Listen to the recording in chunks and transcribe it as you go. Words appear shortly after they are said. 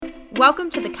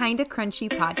Welcome to the Kinda Crunchy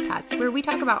podcast, where we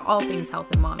talk about all things health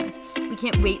and wellness. We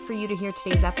can't wait for you to hear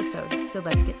today's episode, so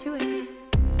let's get to it.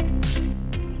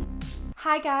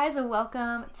 Hi guys, and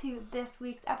welcome to this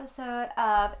week's episode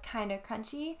of Kinda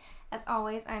Crunchy. As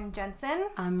always, I'm Jensen.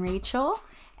 I'm Rachel.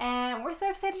 And we're so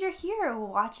excited you're here,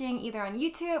 watching either on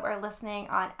YouTube or listening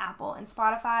on Apple and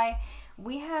Spotify.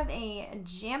 We have a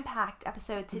jam-packed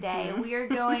episode today. We are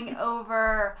going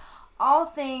over all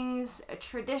things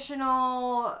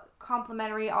traditional,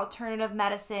 complementary, alternative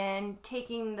medicine,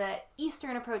 taking the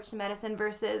Eastern approach to medicine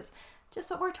versus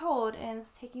just what we're told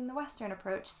is taking the Western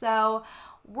approach. So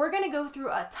we're going to go through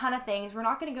a ton of things. We're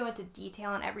not going to go into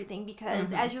detail on everything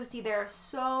because as you'll see, there are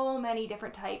so many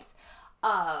different types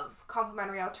of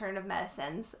complementary alternative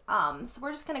medicines. So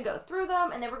we're just going to go through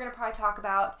them, and then we're going to probably talk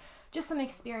about just some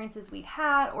experiences we've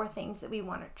had or things that we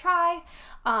want to try.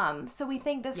 So we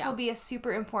think this will be a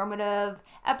super informative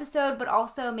episode, but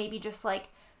also maybe just like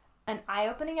an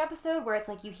eye-opening episode where it's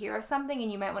like you hear of something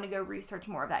and you might want to go research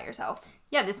more of that yourself.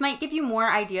 Yeah, this might give you more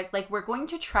ideas. Like, we're going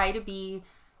to try to be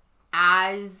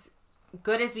as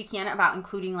good as we can about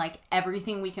including like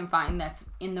everything we can find that's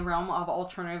in the realm of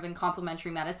alternative and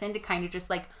complementary medicine to kind of just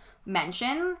like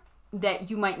mention that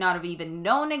you might not have even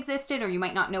known existed or you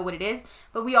might not know what it is.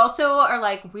 But we also are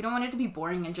like, we don't want it to be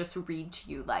boring and just read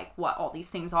to you like what all these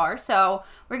things are. So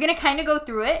we're going to kind of go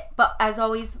through it. But as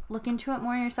always, look into it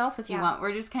more yourself if you want.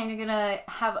 We're just kind of going to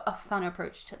have a fun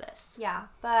approach to this. Yeah,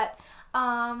 but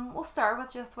we'll start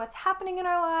with just what's happening in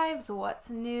our lives, what's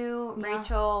new. Yeah.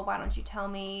 Rachel, why don't you tell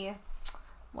me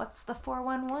what's the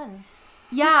 411?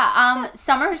 Yeah,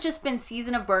 summer's just been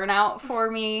season of burnout for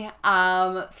me.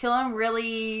 Feeling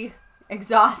really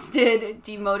exhausted,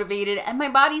 demotivated, and my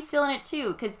body's feeling it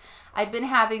too because I've been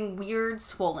having weird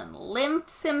swollen lymph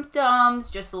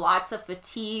symptoms, just lots of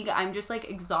fatigue. I'm just like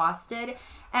exhausted.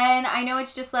 And I know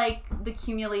it's just like the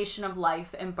accumulation of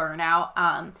life and burnout.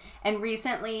 And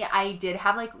recently I did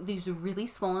have like these really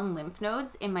swollen lymph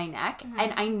nodes in my neck,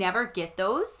 and I never get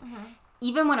those.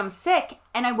 Even when I'm sick,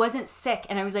 and I wasn't sick,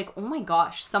 and I was like, oh my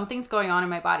gosh, something's going on in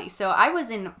my body. So I was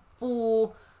in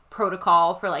full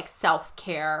protocol for like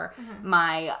self-care,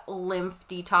 my lymph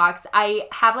detox. I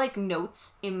have like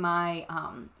notes in my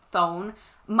phone.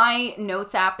 My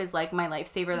notes app is like my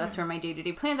lifesaver. That's where my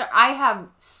day-to-day plans are. I have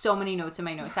so many notes in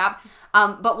my notes app.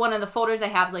 But one of the folders I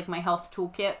have is like my health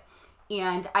toolkit,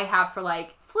 and I have for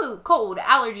like flu, cold,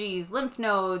 allergies, lymph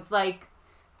nodes, like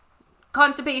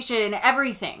constipation,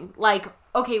 everything. Like,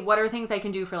 okay, what are things I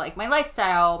can do for like my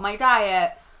lifestyle, my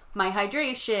diet, my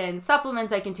hydration,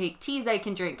 supplements I can take, teas I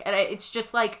can drink. And it's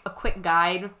just like a quick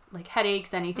guide, like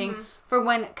headaches, anything for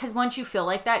when, because once you feel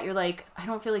like that, you're like, I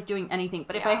don't feel like doing anything.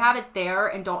 But if I have it there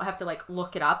and don't have to like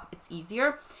look it up, it's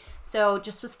easier. So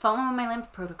just was following my lymph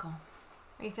protocol.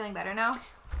 Are you feeling better now?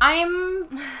 I'm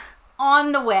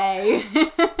on the way.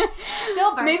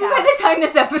 Still burnt Maybe out. by the time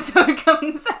this episode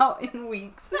comes out in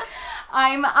weeks.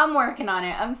 I'm working on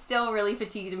it. I'm still really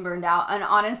fatigued and burned out. And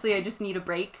honestly, I just need a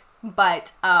break.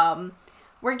 But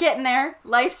we're getting there.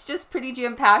 Life's just pretty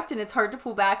jam-packed, and it's hard to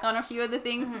pull back on a few of the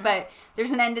things. But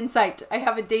there's an end in sight. I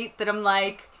have a date that I'm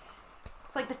like,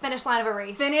 it's like the finish line of a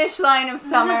race. Finish line of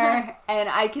summer, and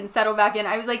I can settle back in.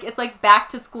 I was like, it's like back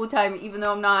to school time, even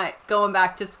though I'm not going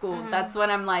back to school. That's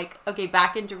when I'm like, okay,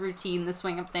 back into routine, the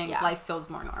swing of things. Life feels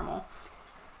more normal.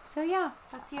 So yeah.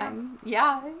 That's you.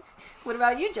 Yeah. What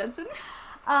about you, Jensen?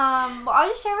 Well, I'll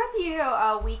just share with you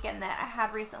a weekend that I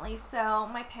had recently. So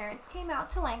my parents came out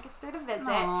to Lancaster to visit.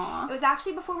 Aww. It was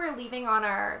actually before we were leaving on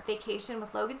our vacation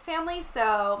with Logan's family.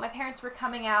 So my parents were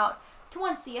coming out to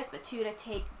one, see us, but two, to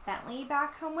take Bentley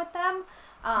back home with them.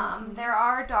 They're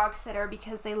our dog sitter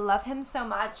because they love him so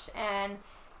much. And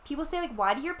people say, like,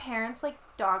 why do your parents, like,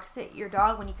 dog sit your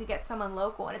dog when you could get someone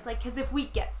local? And it's like, because if we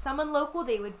get someone local,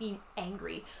 they would be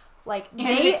angry. Like,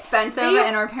 it's expensive,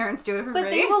 and our parents do it for free. But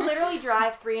they will literally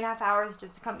drive 3.5 hours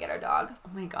just to come get our dog.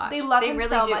 Oh my gosh. They love him really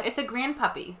so do. much. It's a grand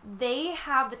puppy. They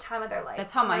have the time of their life.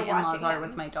 That's how my in-laws are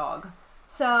with my dog.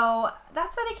 So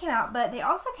that's why they came out. But they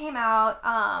also came out,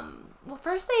 well,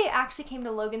 first they actually came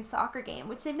to Logan's soccer game,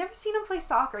 which they've never seen him play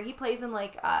soccer. He plays in,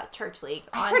 like, church league.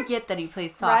 I forget that he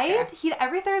plays soccer. Right?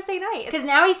 Every Thursday night. Because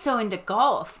now he's so into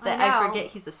golf that I forget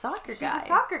he's a soccer guy. He's a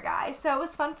soccer guy. So it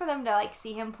was fun for them to, like,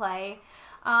 see him play.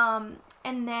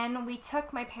 And then we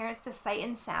took my parents to Sight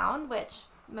and Sound, which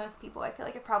most people I feel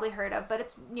like have probably heard of, but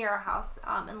it's near our house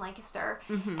in Lancaster.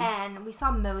 And we saw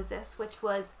Moses, which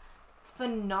was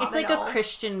phenomenal. It's like a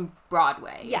Christian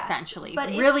Broadway, essentially. But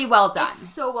really well done. It's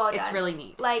so well done. It's really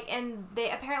neat. Like, and they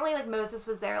apparently, like, Moses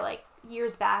was there, like,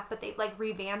 years back, but they like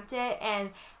revamped it.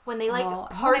 And when they like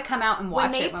come out and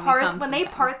watch it when they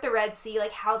part the Red Sea,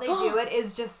 like how they do it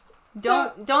is just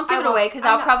Don't give it away because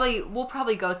we'll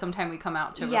probably go sometime we come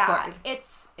out to record.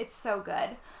 It's so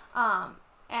good.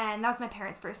 And that was my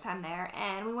parents' first time there,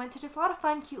 and we went to just a lot of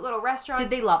fun, cute little restaurants. Did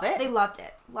they love it? They loved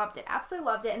it, absolutely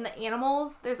loved it. And the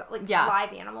animals, there's like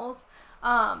live animals.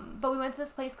 But we went to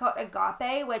this place called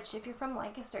Agape, which if you're from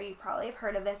Lancaster, you probably have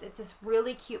heard of this. It's this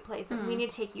really cute place that we need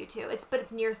to take you to.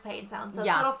 It's near Sight Sound, so it's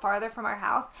a little farther from our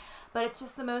house, but it's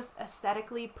just the most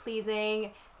aesthetically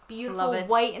pleasing, beautiful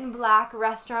white and black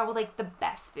restaurant with like the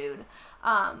best food.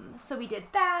 So we did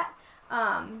that.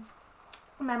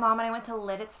 My mom and I went to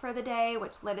Lidditz for the day,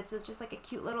 which Lidditz is just like a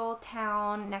cute little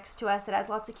town next to us. It has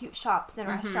lots of cute shops and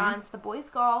restaurants. The boys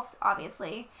golfed,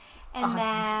 obviously. And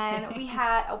then we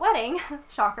had a wedding.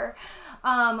 Shocker.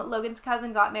 Logan's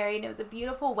cousin got married, and it was a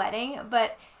beautiful wedding.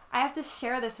 But I have to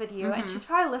share this with you, and she's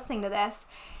probably listening to this.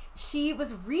 She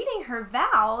was reading her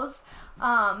vows.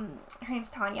 Her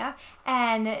name's Tanya.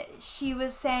 And she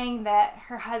was saying that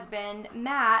her husband,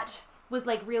 Matt, was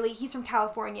like really, he's from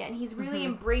California, and he's really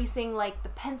embracing like the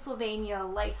Pennsylvania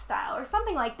lifestyle or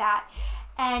something like that.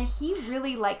 And he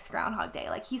really likes Groundhog Day.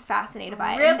 Like, he's fascinated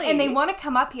by it. Really? And they want to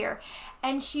come up here.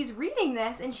 And she's reading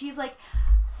this, and she's like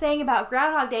saying about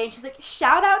Groundhog Day, and she's like,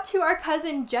 shout out to our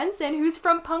cousin Jensen, who's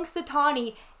from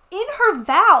Punxsutawney, in her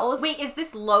vows. Wait, is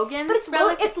this Logan's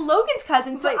relative? It's Logan's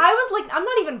cousin. So I was like, I'm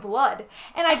not even blood.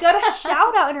 And I got a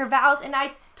shout out in her vows, and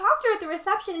I talked to her at the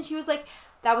reception, and she was like,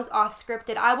 that was off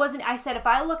scripted. I said if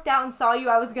I looked out and saw you,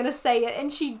 I was going to say it.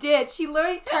 And she did. She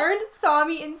literally turned, saw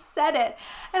me, and said it.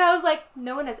 And I was like,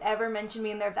 no one has ever mentioned me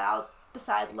in their vows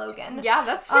beside Logan. Yeah,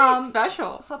 that's pretty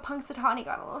special. So Punxsutawney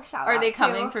got a little shout out. Are they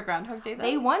coming for Groundhog Day then?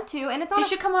 They want to. And it's on They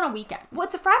should come on a weekend. Well,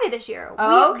 it's a Friday this year.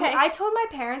 Oh, okay. I told my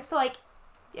parents to like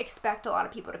expect a lot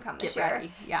of people to come this year. Get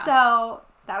ready. Yeah. So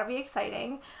that'll be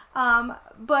exciting.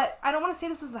 But I don't want to say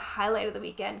this was the highlight of the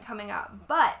weekend coming up.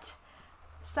 But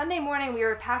Sunday morning, we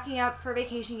were packing up for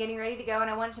vacation, getting ready to go, and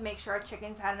I wanted to make sure our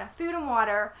chickens had enough food and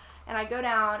water, and I go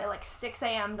down at like 6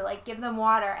 a.m. to like give them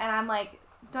water, and I'm like,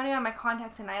 don't even have my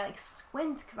contacts in, and I like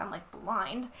squint because I'm like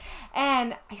blind,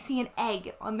 and I see an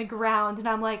egg on the ground, and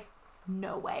I'm like,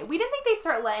 no way. We didn't think they'd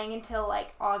start laying until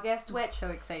like August, which That's so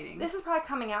exciting. This is probably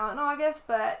coming out in August,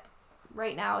 but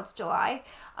right now it's July.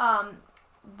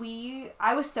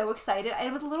 I was so excited.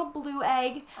 It was a little blue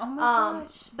egg. Oh my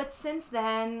gosh. But since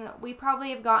then, we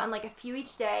probably have gotten like a few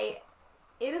each day.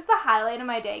 It is the highlight of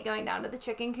my day going down to the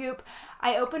chicken coop.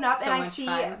 I open up and I see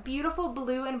beautiful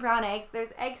blue and brown eggs.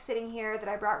 There's eggs sitting here that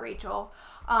I brought Rachel.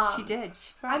 She did.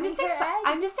 I'm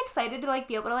just excited to like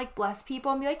be able to like bless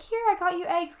people and be like, here, I got you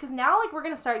eggs. Because now like we're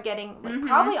going to start getting like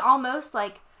probably almost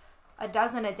like a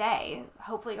dozen a day,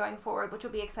 hopefully going forward, which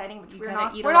will be exciting. But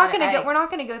we're not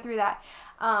going to go through that.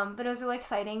 But it was really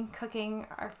exciting cooking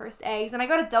our first eggs, and I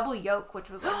got a double yolk, which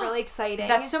was like, really exciting.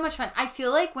 That's so much fun. I feel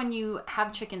like when you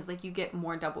have chickens, like you get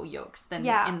more double yolks than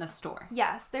in the store.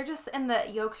 Yes, they're just, and the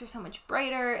yolks are so much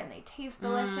brighter, and they taste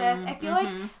delicious. I feel like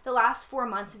the last 4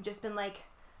 months have just been like,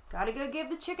 gotta go give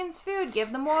the chickens food,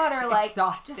 give them water, like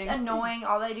exhausting. Just annoying.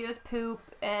 All they do is poop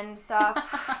and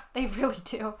stuff. They really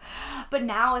do. But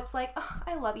now it's like, oh,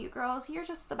 I love you girls. You're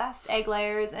just the best egg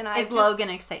layers. And Is Logan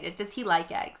excited? Does he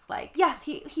like eggs? Like, yes,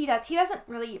 he does. He doesn't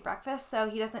really eat breakfast, so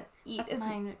he doesn't eat. That's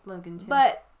mine, Logan too.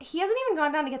 But he hasn't even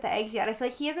gone down to get the eggs yet. I feel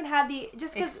like he hasn't had the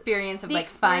experience of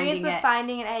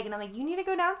finding an egg. And I'm like, you need to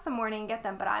go down some morning and get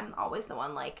them. But I'm always the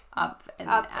one like up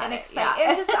and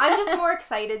excited. Yeah. I'm just more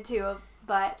excited too.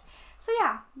 But. So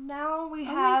yeah, now we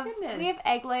have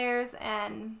egg layers,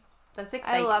 and that's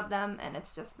exciting. I love them, and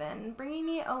it's just been bringing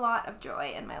me a lot of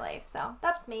joy in my life. So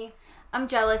that's me. I'm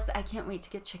jealous. I can't wait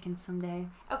to get chickens someday.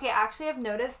 Okay, actually, I've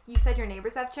noticed you said your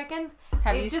neighbors have chickens.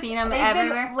 Have you seen them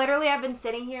everywhere? Literally, I've been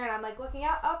sitting here and I'm like looking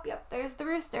out. Oh, yep, there's the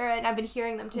rooster, and I've been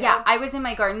hearing them too. Yeah, I was in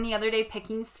my garden the other day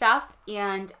picking stuff,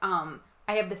 and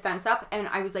I have the fence up, and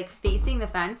I was like facing the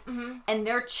fence, and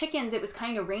their chickens, it was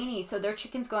kind of rainy, so their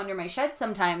chickens go under my shed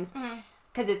sometimes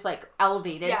because it's like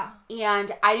elevated. Yeah.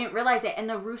 And I didn't realize it, and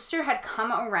the rooster had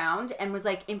come around and was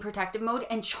like in protective mode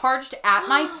and charged at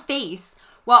my face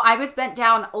while I was bent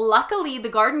down. Luckily, the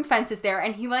garden fence is there,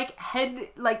 and he like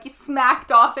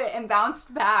smacked off it and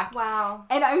bounced back. Wow.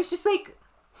 And I was just like,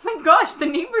 oh my gosh, the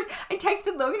neighbors, I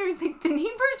texted Logan, I was like, the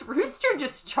neighbor's rooster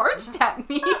just charged at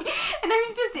me. And I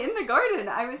was just in the garden.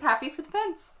 I was happy for the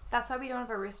fence. That's why we don't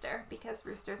have a rooster, because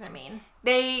roosters are mean.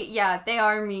 They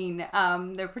are mean.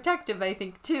 They're protective, I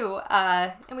think, too.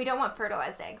 And we don't want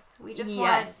fertilized eggs. We just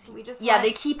want...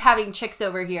 they keep having chicks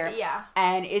over here. Yeah.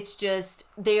 And it's just,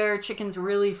 their chickens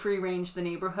really free range the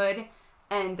neighborhood,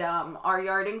 and our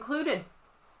yard included.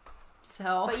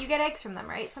 So, but you get eggs from them,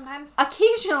 right? Sometimes.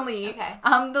 Occasionally. Okay.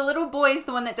 The little boy's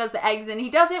the one that does the eggs, and he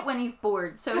does it when he's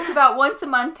bored. So it's about once a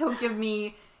month he'll give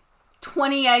me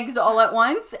 20 eggs all at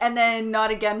once, and then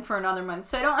not again for another month.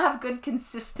 So I don't have good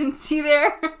consistency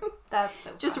there. That's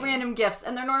so Just funny. random gifts,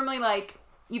 and they're normally like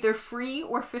either free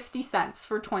or 50 cents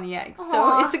for 20 eggs. Aww.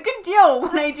 So it's a good deal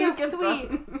when That's I do so get sweet.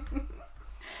 them.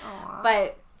 Aww.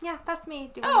 But yeah, that's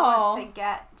me. Do we want to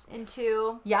get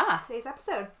into today's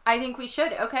episode? I think we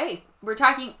should. Okay. We're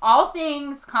talking all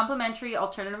things complementary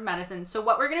alternative medicine. So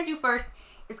what we're going to do first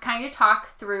is kind of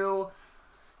talk through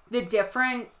the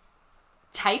different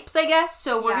types, I guess.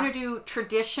 So we're going to do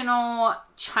traditional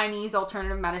Chinese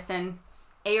alternative medicine,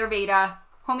 Ayurveda,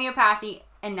 homeopathy,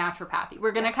 and naturopathy.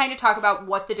 We're going to kind of talk about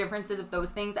what the differences of those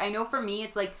things. I know for me,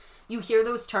 it's like you hear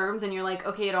those terms and you're like,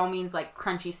 okay, it all means like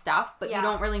crunchy stuff, but you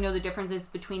don't really know the differences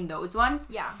between those ones.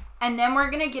 Yeah. And then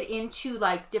we're going to get into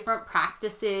like different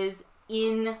practices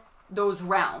in those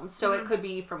realms. So it could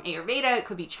be from Ayurveda, it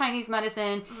could be Chinese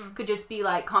medicine, could just be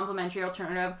like complementary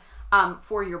alternative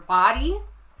for your body,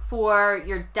 for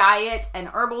your diet and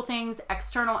herbal things,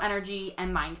 external energy,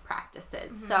 and mind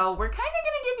practices. So we're kind of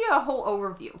going to give you a whole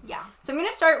overview. Yeah. So I'm going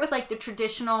to start with like the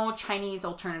traditional Chinese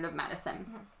alternative medicine.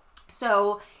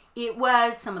 So it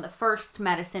was some of the first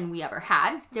medicine we ever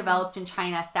had, developed in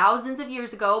China thousands of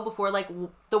years ago, before like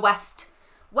the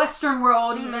Western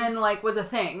world even like was a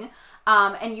thing,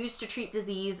 and used to treat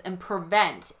disease and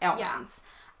prevent ailments.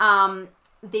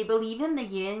 They believe in the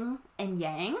yin and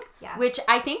yang, which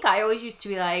I think I always used to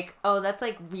be like, oh, that's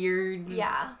like weird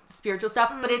spiritual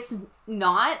stuff, but it's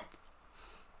not.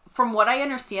 From what I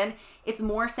understand, it's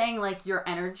more saying like your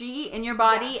energy in your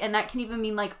body, and that can even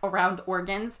mean like around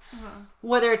organs,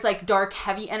 whether it's like dark,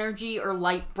 heavy energy or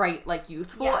light, bright, like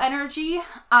youthful energy.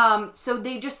 So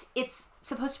it's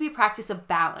supposed to be a practice of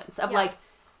balance, of like,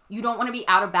 you don't want to be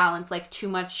out of balance, like too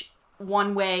much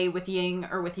one way with yin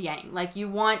or with yang. Like you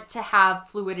want to have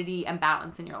fluidity and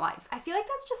balance in your life. I feel like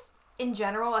that's just in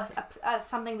general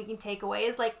something we can take away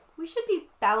is like, we should be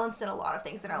balanced in a lot of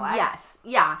things in our lives. Yes.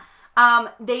 Yeah.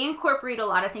 They incorporate a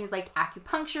lot of things like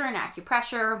acupuncture and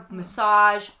acupressure,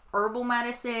 massage, herbal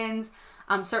medicines,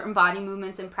 certain body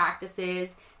movements and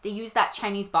practices. They use that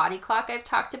Chinese body clock I've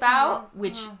talked about,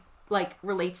 which like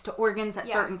relates to organs at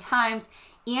certain times.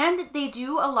 And they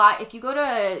do a lot. If you go to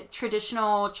a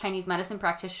traditional Chinese medicine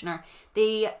practitioner,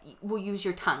 they will use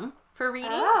your tongue for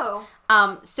readings.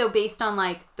 Oh. So based on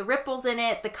like the ripples in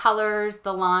it, the colors,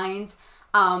 the lines,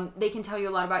 they can tell you a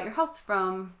lot about your health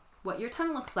from what your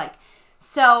tongue looks like.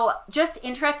 So just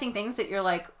interesting things that you're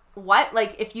like, what?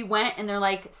 Like if you went and they're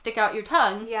like, stick out your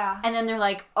tongue. Yeah. And then they're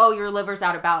like, oh, your liver's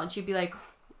out of balance. You'd be like,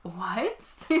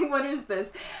 what? What is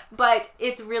this? But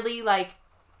it's really like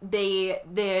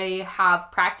they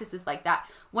have practices like that.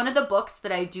 One of the books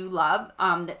that I do love,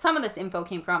 that some of this info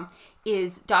came from,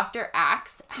 is Dr.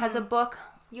 Axe has a book.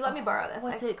 You let me borrow this.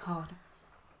 What's it called?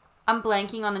 I'm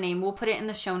blanking on the name. We'll put it in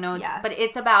the show notes. Yes. But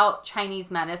it's about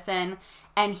Chinese medicine.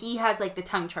 And he has like the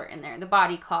tongue chart in there, the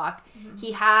body clock.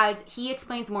 He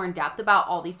explains more in depth about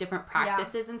all these different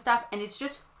practices and stuff. And it's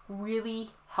just really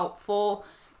helpful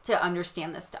to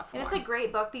understand this stuff more. And it's a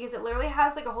great book because it literally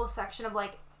has like a whole section of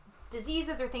like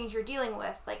diseases or things you're dealing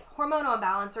with, like hormonal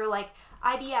imbalance or like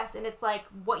IBS, and it's like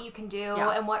what you can do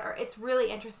and it's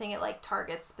really interesting. It like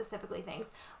targets specifically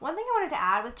things. One thing I wanted to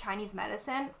add with Chinese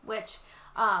medicine, which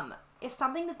is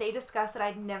something that they discuss that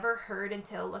I'd never heard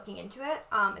until looking into it.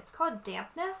 It's called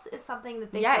dampness, is something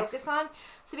that they focus on.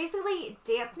 So basically,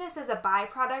 dampness is a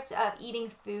byproduct of eating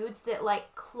foods that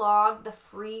like clog the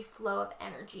free flow of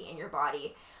energy in your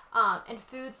body. And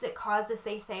foods that cause this,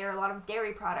 they say, are a lot of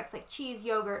dairy products like cheese,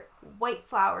 yogurt, white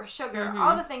flour, sugar,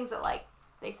 all the things that like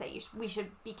they say we should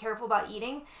be careful about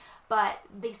eating. But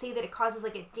they say that it causes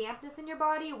like a dampness in your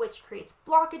body, which creates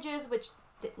blockages, which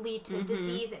lead to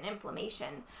disease and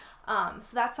inflammation.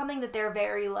 So that's something that they're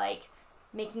very like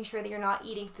making sure that you're not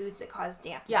eating foods that cause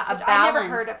dampness. Yeah, a balance I never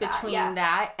heard of between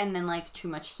that and then like too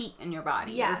much heat in your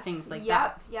body or things like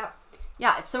that. Yep.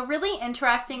 Yeah, so really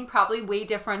interesting, probably way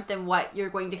different than what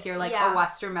you're going to hear like a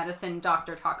Western medicine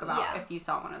doctor talk about if you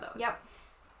saw one of those. Yep.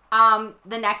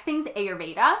 The next thing's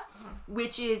Ayurveda,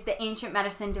 which is the ancient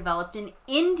medicine developed in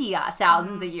India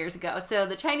thousands of years ago. So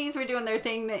the Chinese were doing their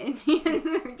thing, the Indians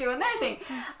were doing their thing.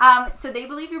 So they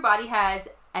believe your body has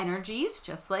energies,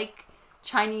 just like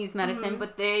Chinese medicine,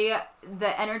 but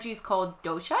the energy is called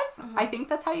doshas. I think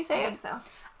that's how you say it. I think so.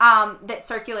 That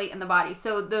circulate in the body.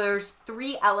 So there's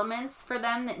 3 elements for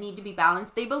them that need to be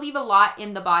balanced. They believe a lot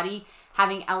in the body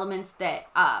having elements that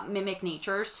mimic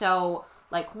nature. So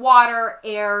like water,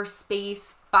 air,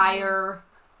 space, fire,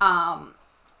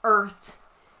 earth,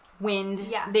 wind.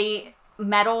 Yes.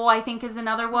 Metal, I think, is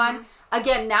another one.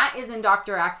 Again, that is in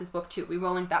Dr. Axe's book too. We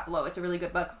will link that below. It's a really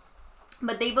good book.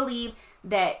 But they believe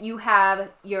that you have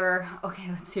your, okay,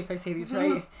 let's see if I say these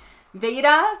right.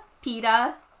 Vata,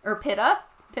 Pitta, or Pitta?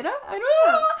 Pitta? I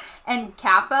don't know. And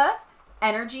Kapha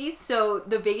energies. So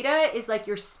the Vata is like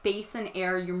your space and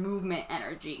air, your movement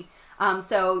energy.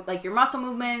 So like your muscle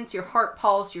movements, your heart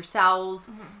pulse, your cells,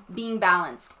 being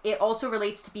balanced. It also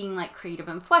relates to being like creative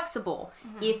and flexible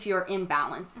if you're in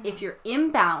balance. If you're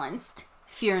imbalanced,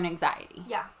 fear and anxiety.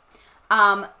 Yeah.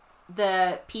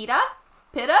 The Pitta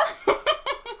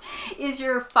is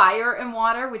your fire and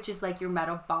water, which is like your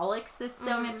metabolic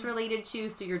system it's related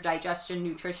to. So your digestion,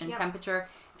 nutrition, temperature.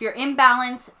 If you're in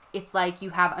balance, it's like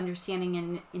you have understanding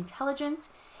and intelligence.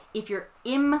 If you're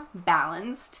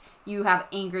imbalanced, you have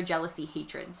anger, jealousy,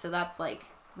 hatred. So that's like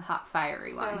the hot,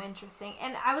 fiery one. So interesting.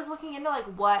 And I was looking into like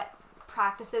what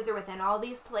practices are within all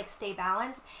these to like stay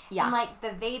balanced. Yeah. And like the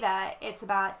Vata, it's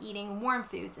about eating warm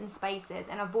foods and spices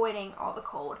and avoiding all the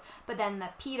cold. But then the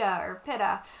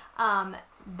Pitta,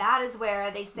 that is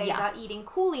where they say about eating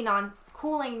cooling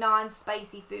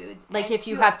non-spicy foods. Like if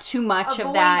you have too much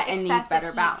of that and need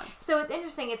better balance. So it's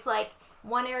interesting. It's like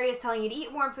one area is telling you to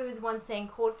eat warm foods, one's saying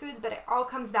cold foods, but it all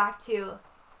comes back to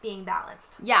being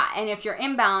balanced. Yeah, and if you're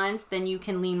imbalanced, then you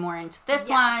can lean more into this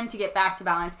one to get back to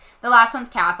balance. The last one's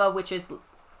Kapha, which is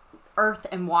earth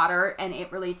and water, and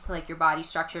it relates to like your body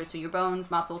structure, so your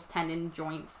bones, muscles, tendon,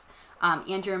 joints,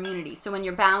 and your immunity. So when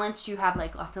you're balanced, you have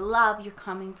like lots of love, you're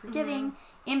calming, forgiving.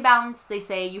 Imbalanced, they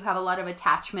say you have a lot of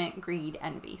attachment, greed,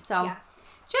 envy. So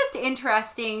just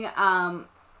interesting.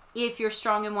 If you're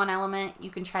strong in one element, you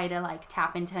can try to like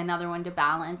tap into another one to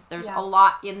balance. There's a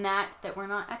lot in that we're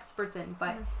not experts in,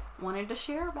 but wanted to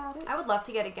share about it. I would love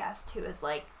to get a guest who is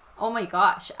like, oh my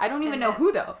gosh, I don't even know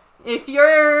who though. If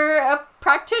you're a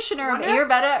practitioner of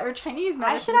Ayurveda or Chinese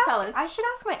medicine, tell us. I should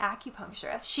ask my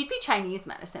acupuncturist. She'd be Chinese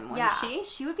medicine, wouldn't she?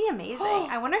 She would be amazing.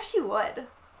 I wonder if she would.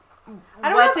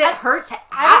 What's it hurt to ask?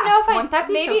 I don't know if Wouldn't that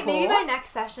be so cool? Maybe my next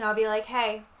session I'll be like,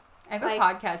 hey, I have a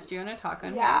podcast. Do you want to talk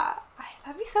on here? Yeah.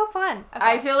 That'd be so fun. Okay.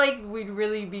 I feel like we'd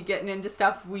really be getting into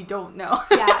stuff we don't know.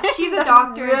 Yeah, she's a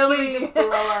doctor and she would just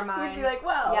blow our minds. We'd be like,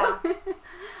 well.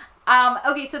 Yeah.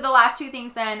 Okay, so the last two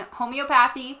things then.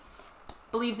 Homeopathy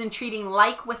believes in treating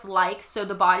like with like, so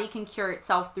the body can cure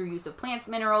itself through use of plants,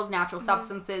 minerals, natural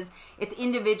substances. It's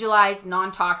individualized,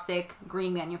 non-toxic,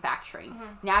 green manufacturing.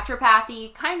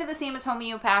 Naturopathy, kind of the same as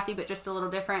homeopathy, but just a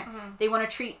little different. They want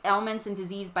to treat ailments and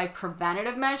disease by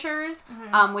preventative measures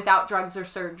without drugs or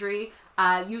surgery.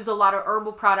 Use a lot of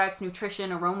herbal products,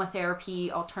 nutrition, aromatherapy,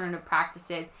 alternative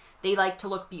practices. They like to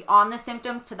look beyond the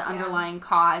symptoms to the underlying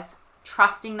cause,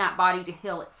 trusting that body to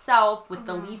heal itself with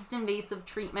the least invasive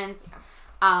treatments.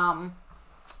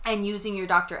 And using your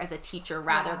doctor as a teacher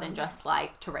rather than just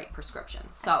like to write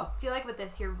prescriptions. So I feel like with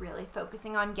this, you're really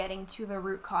focusing on getting to the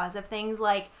root cause of things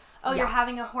like, you're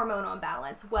having a hormonal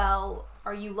imbalance. Well,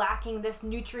 are you lacking this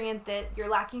nutrient that you're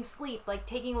lacking sleep? Like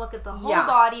taking a look at the whole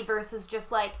body versus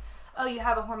just like, you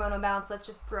have a hormonal imbalance. Let's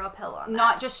just throw a pill on that.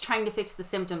 Not just trying to fix the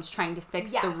symptoms, trying to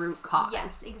fix the root cause.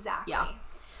 Yes, exactly. Yeah.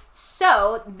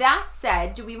 So, that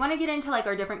said, do we want to get into, like,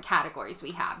 our different categories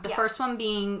we have? The first one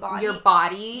being your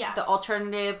body, the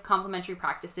alternative complementary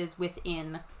practices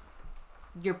within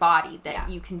your body that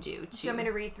you can do. Do you want me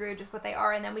to read through just what they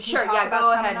are and then we can talk about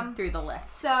go some ahead of them? Through the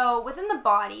list. So, within the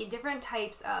body, different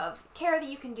types of care that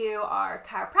you can do are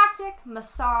chiropractic,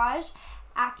 massage,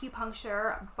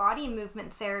 acupuncture, body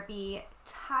movement therapy,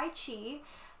 tai chi,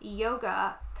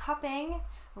 yoga, cupping,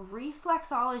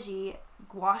 reflexology,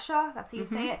 gua sha, that's how you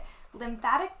say it,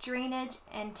 lymphatic drainage,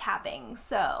 and tapping.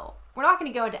 So we're not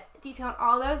going to go into detail on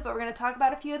all those, but we're going to talk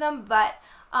about a few of them. But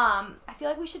I feel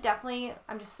like we should definitely,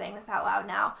 I'm just saying this out loud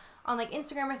now, on like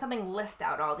Instagram or something, list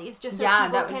out all these just so people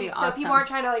that would be awesome. So people aren't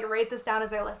trying to like write this down as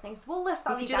they're listening. So we'll list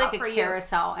all these out for you. We could do like a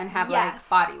carousel and have like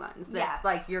body ones. That's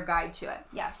like your guide to it.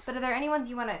 Yes, but are there any ones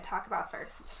you want to talk about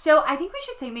first? So I think we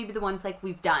should say maybe the ones like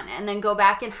we've done and then go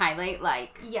back and highlight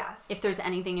like if there's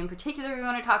anything in particular we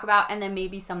want to talk about and then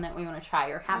maybe some that we want to try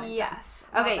or haven't done.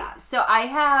 Okay, so I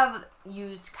have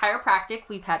used chiropractic.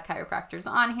 We've had chiropractors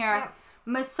on here. Yep.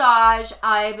 Massage.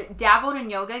 I've dabbled in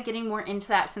yoga, getting more into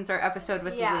that since our episode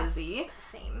with Lizzie.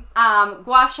 Same.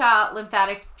 Gua sha,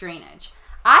 lymphatic drainage.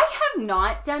 I have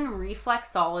not done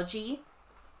reflexology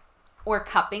or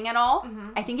cupping at all.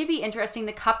 I think it'd be interesting.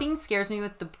 The cupping scares me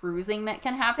with the bruising that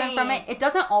can happen from it. It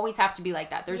doesn't always have to be like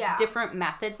that. There's different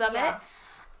methods of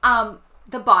it.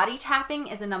 The body tapping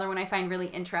is another one I find really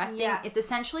interesting. It's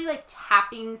essentially like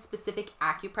tapping specific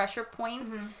acupressure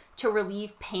points to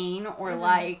relieve pain or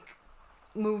like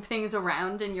move things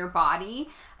around in your body.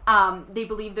 They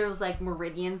believe there's like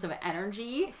meridians of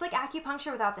energy. It's like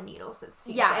acupuncture without the needles.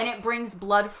 Yeah, and it brings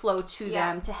blood flow to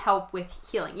them to help with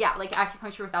healing. Yeah, like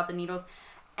acupuncture without the needles.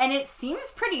 And it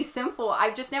seems pretty simple.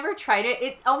 I've just never tried it.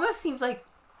 It almost seems like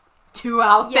too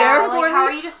out there for me. How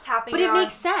are you just tapping But it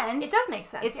makes sense. It does make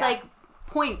sense. It's like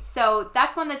points. So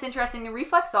that's one that's interesting. The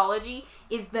reflexology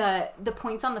is the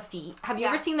points on the feet. Have you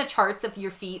ever seen the charts of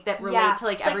your feet that relate to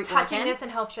like it's every like touching organ? this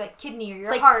and helps your like kidney or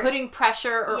your it's heart. like putting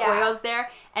pressure or oils there.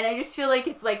 And I just feel like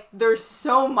it's like there's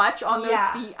so much on those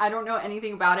feet. I don't know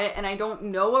anything about it, and I don't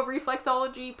know a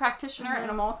reflexology practitioner,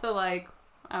 and I'm also like,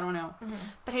 I don't know.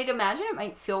 But I'd imagine it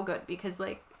might feel good because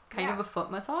like kind of a foot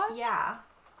massage. Yeah.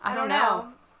 I don't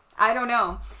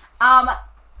know.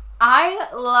 I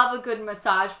love a good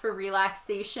massage for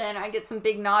relaxation. I get some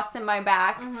big knots in my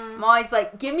back. I'm always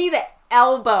like, give me the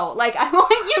elbow. Like, I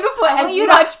want you to put as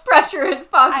much pressure as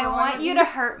possible. I want you to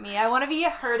hurt me. I want to be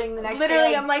hurting the next day.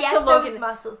 Literally, I'm like, to Logan,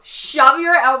 muscles. Shove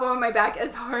your elbow in my back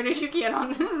as hard as you can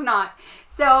on this knot.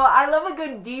 So I love a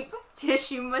good deep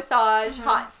tissue massage,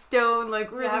 hot stone,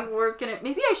 like really working it.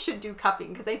 Maybe I should do cupping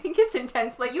because I think it's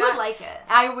intense like that. You would like it.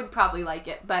 I would probably like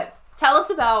it, but... Tell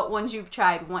us about ones you've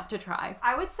tried, want to try.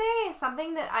 I would say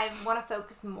something that I want to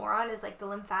focus more on is like the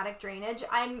lymphatic drainage.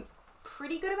 I'm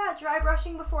pretty good about dry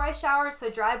brushing before I shower. So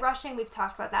dry brushing, we've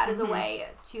talked about that as a way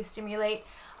to stimulate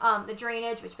the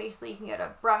drainage, which basically you can get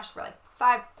a brush for like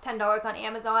 $5-10 on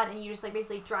Amazon, and you just like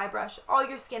basically dry brush all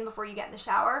your skin before you get in the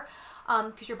shower.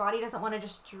 Because your body doesn't want to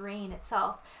just drain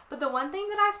itself. But the one thing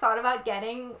that I've thought about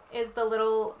getting is the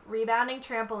little rebounding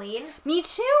trampoline. Me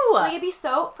too. Like it'd be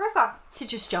so, first off, to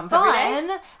just jump fun, every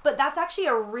day. But that's actually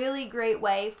a really great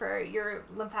way for your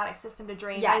lymphatic system to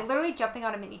drain by literally jumping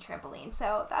on a mini trampoline.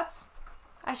 So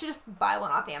I should just buy one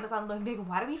off Amazon. Look big.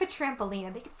 Why do we have a trampoline?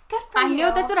 I think it's good for you. I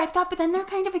know, that's what I thought, but then they're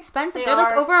kind of expensive. They're are.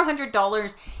 like over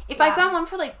 $100. If I found one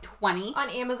for like $20 on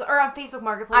Amazon or on Facebook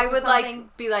Marketplace, I would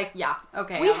like be like, yeah,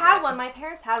 okay. We had one. My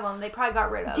parents had one. They probably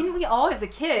got rid of. Didn't we all as a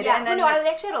kid? Yeah. And then I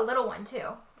actually had a little one too.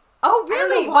 Oh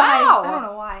really? Wow. I don't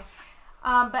know why.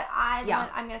 But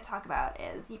what I'm going to talk about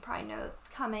is, you probably know it's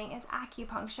coming, is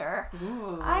acupuncture.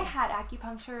 Ooh. I had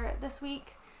acupuncture this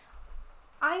week.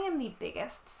 I am the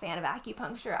biggest fan of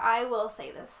acupuncture. I will say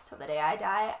this till the day I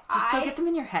die. Do you still get them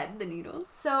in your head, the needles?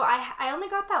 So I only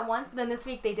got that once, but then this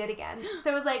week they did again. So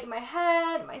it was like my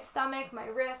head, my stomach, my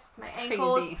wrists, my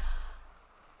ankles. Crazy.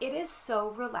 It is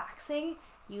so relaxing.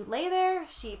 You lay there,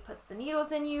 she puts the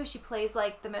needles in you, she plays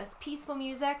like the most peaceful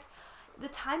music. The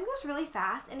time goes really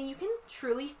fast, and you can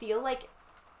truly feel like,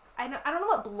 I don't know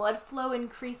what blood flow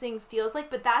increasing feels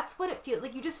like, but that's what it feels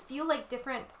like. You just feel like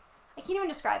different. I can't even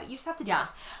describe it. You just have to do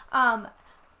it.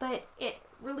 But it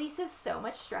releases so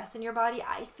much stress in your body.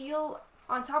 I feel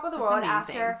on top of the world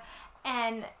after,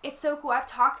 and it's so cool. I've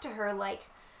talked to her like,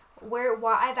 why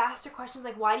I've asked her questions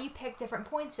like, why do you pick different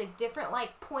points? Like different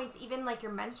like points, even like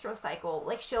your menstrual cycle.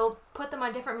 Like she'll put them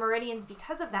on different meridians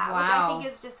because of that, which I think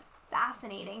is just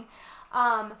fascinating.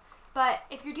 But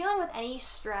if you're dealing with any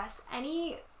stress,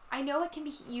 I know it can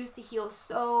be used to heal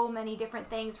so many different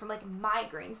things, from like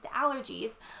migraines to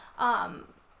allergies.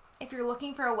 If you're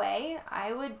looking for a way,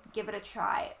 I would give it a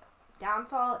try.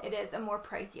 Downfall, it is a more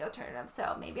pricey alternative,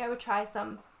 so maybe I would try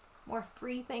some more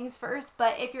free things first.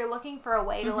 But if you're looking for a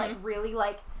way to like really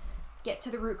like get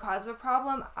to the root cause of a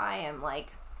problem, I am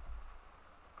like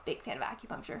big fan of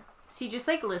acupuncture. See, just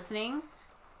like listening,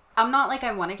 I'm not like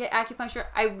I want to get acupuncture.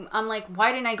 I'm like,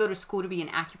 why didn't I go to school to be an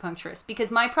acupuncturist? Because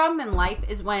my problem in life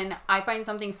is when I find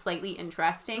something slightly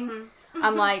interesting,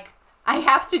 I'm like, I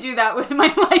have to do that with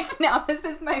my life now. This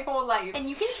is my whole life. And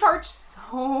you can charge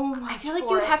so much. I feel like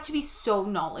you'd have to be so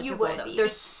knowledgeable. You would be.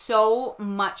 There's so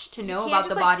much to know about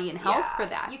the body and health for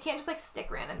that. You can't just like stick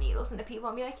random needles into people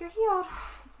and be like, you're healed.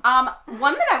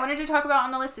 One that I wanted to talk about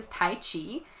on the list is Tai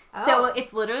Chi. So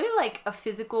it's literally like a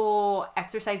physical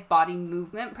exercise body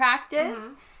movement practice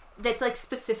that's like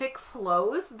specific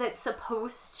flows that's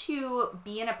supposed to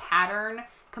be in a pattern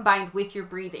combined with your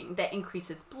breathing that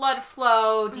increases blood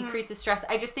flow, decreases stress.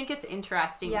 I just think it's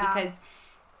interesting because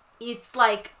it's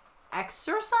like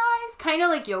exercise, kind of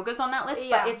like yoga's on that list,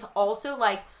 but it's also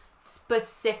like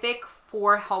specific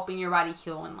for helping your body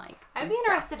heal and like I'd be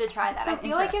interested to try that. I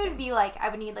feel like it would be like, I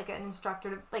would need like an instructor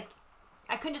to like,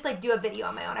 I couldn't just like do a video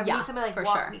on my own. I would need somebody like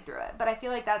walk me through it. But I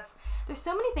feel like there's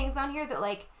so many things on here that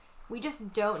like we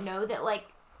just don't know that like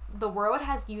the world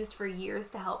has used for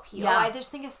years to help heal. I just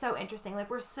think it's so interesting. Like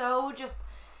we're so just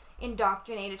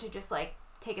indoctrinated to just like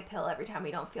take a pill every time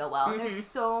we don't feel well. And there's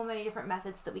so many different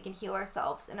methods that we can heal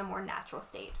ourselves in a more natural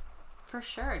state. For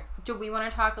sure. Do we want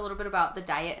to talk a little bit about the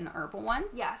diet and herbal ones?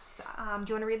 Yes. Do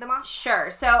you want to read them off?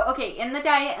 Sure. So, okay, in the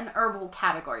diet and herbal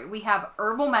category, we have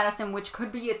herbal medicine, which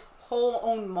could be its whole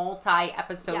own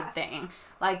multi-episode thing.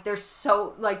 Like, there's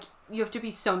so, like, you have to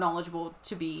be so knowledgeable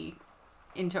to be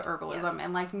into herbalism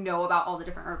and, like, know about all the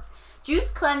different herbs.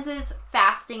 Juice cleanses,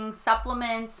 fasting,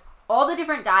 supplements, all the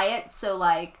different diets. So,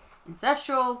 like,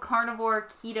 ancestral, carnivore,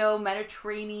 keto,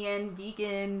 Mediterranean,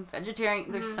 vegan,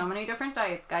 vegetarian. There's so many different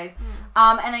diets, guys.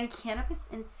 And then cannabis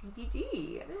and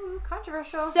CBD. Ooh,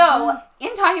 controversial. So,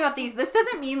 in talking about these, this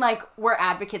doesn't mean like we're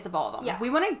advocates of all of them. Yes.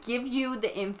 We want to give you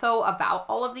the info about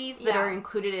all of these that are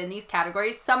included in these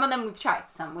categories. Some of them we've tried,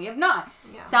 some we have not.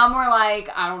 Yeah. Some were like,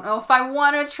 I don't know if I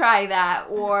want to try that,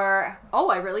 or,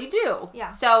 oh, I really do. Yeah.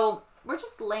 So, we're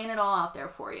just laying it all out there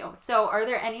for you. So, are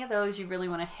there any of those you really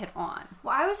want to hit on?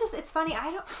 Well, it's funny,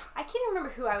 I can't remember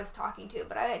who I was talking to,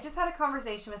 but I just had a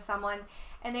conversation with someone,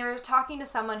 and they were talking to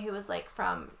someone who was, like,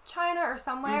 from China or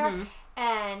somewhere,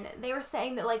 and they were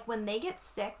saying that, like, when they get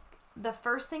sick, the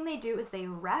first thing they do is they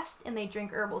rest and they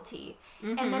drink herbal tea,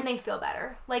 and then they feel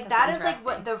better. Like, that is, like,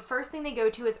 what the first thing they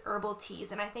go to is herbal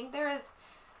teas, and I think there is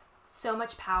so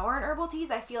much power in herbal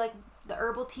teas. I feel like the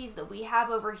herbal teas that we have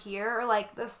over here are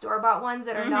like the store-bought ones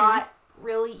that are not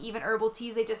really even herbal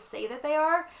teas. They just say that they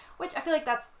are, which I feel like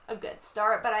that's a good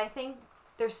start. But I think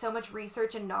there's so much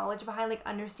research and knowledge behind like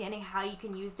understanding how you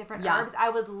can use different herbs. I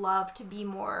would love to be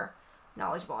more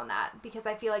knowledgeable on that because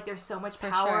I feel like there's so much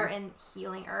power in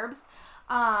healing herbs.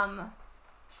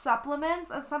 Supplements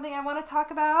is something I want to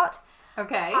talk about.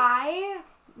 Okay. I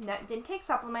didn't take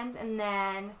supplements and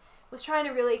then was trying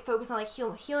to really focus on like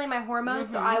healing my hormones.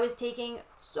 So I was taking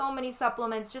so many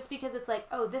supplements just because it's like,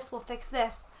 oh, this will fix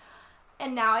this.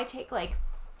 And now I take like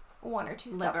 1 or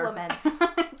 2 supplements.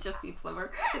 Just eats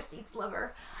liver. Just eats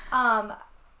liver.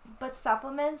 But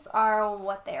supplements are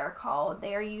what they are called.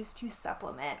 They are used to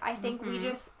supplement. I think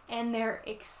and they're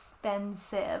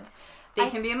expensive. They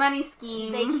can be a money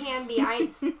scheme. They can be.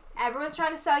 Everyone's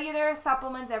trying to sell you their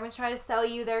supplements. Everyone's trying to sell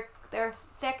you their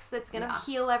fix that's going to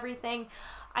heal everything.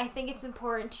 I think it's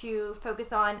important to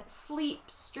focus on sleep,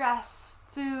 stress,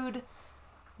 food,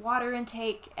 water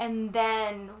intake, and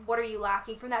then what are you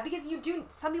lacking from that? Because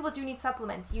some people do need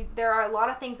supplements. There are a lot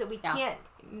of things that we can't,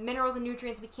 minerals and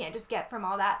nutrients we can't just get from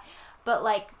all that. But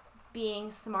like being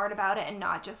smart about it and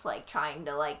not just like trying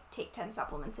to like take 10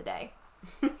 supplements a day.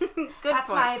 That's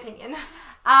point. My opinion.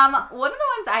 One of the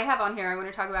ones I have on here I want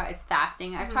to talk about is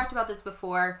fasting. I've talked about this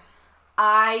before.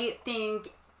 I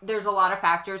think there's a lot of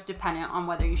factors dependent on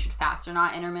whether you should fast or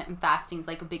not. Intermittent fasting is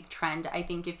like a big trend. I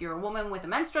think if you're a woman with a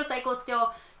menstrual cycle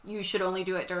still, you should only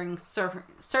do it during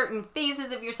certain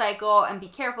phases of your cycle and be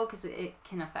careful because it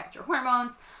can affect your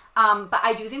hormones. But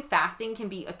I do think fasting can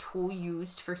be a tool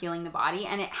used for healing the body,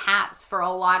 and it has for a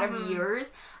lot of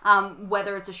years.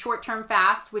 Whether it's a short-term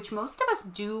fast, which most of us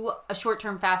do a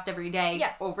short-term fast every day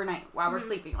overnight while we're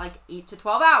sleeping, like 8 to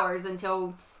 12 hours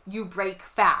until you break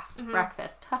fast.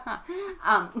 Breakfast.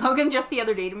 Logan just the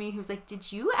other day to me, he was like,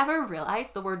 did you ever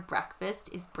realize the word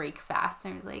breakfast is break fast?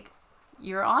 And I was like,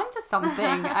 you're on to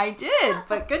something. I did,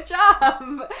 but good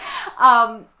job.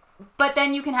 But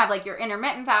then you can have like your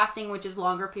intermittent fasting, which is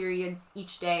longer periods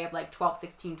each day of like 12,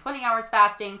 16, 20 hours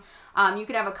fasting. You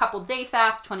could have a couple day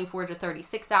fast, 24 to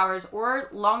 36 hours, or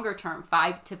longer term,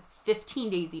 5 to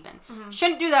 15 days even.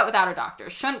 Shouldn't do that without a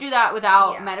doctor. Shouldn't do that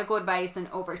without medical advice and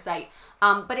oversight.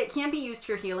 But it can be used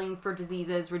for healing for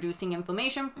diseases, reducing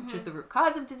inflammation, which is the root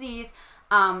cause of disease.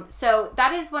 So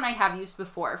that is one I have used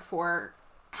before for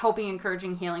helping,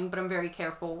 encouraging healing, but I'm very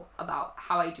careful about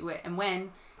how I do it and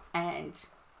when and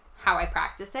how I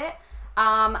practice it.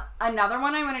 Another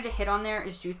one I wanted to hit on there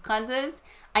is juice cleanses.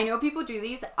 I know people do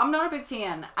these. I'm not a big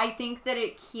fan. I think that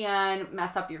it can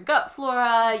mess up your gut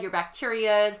flora, your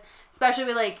bacterias, especially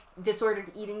with like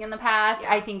disordered eating in the past.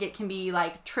 I think it can be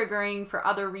like triggering for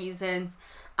other reasons.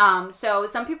 So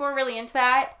some people are really into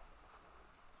that.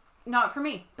 Not for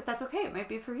me, but that's okay. It might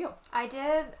be for you. I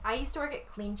used to work at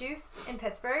Clean Juice in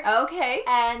Pittsburgh. Okay.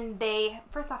 And they,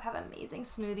 first off, have amazing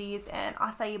smoothies and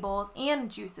acai bowls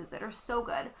and juices that are so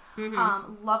good.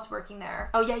 Loved working there.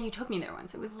 Oh, yeah, you took me there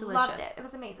once. It was delicious. Loved it. It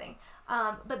was amazing.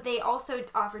 But they also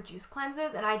offer juice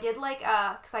cleanses, and I did like,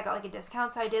 because I got like a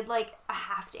discount, so I did like a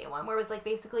half-day one where it was like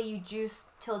basically you juice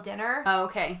till dinner. Oh,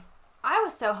 okay. I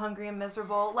was so hungry and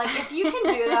miserable. Like, if you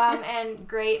can do them, and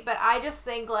great, but I just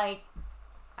think like,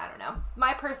 I don't know.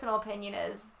 My personal opinion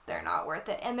is they're not worth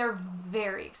it, and they're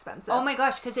very expensive. Oh my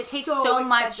gosh, because it takes so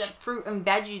much fruit and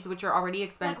veggies, which are already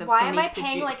expensive, like, to make the juice.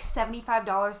 Why am I paying like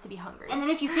 $75 to be hungry? And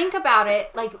then if you think about it,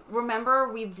 like,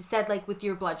 remember we've said, like, with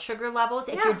your blood sugar levels,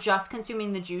 if you're just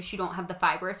consuming the juice, you don't have the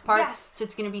fibrous part. Yes. So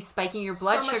it's going to be spiking your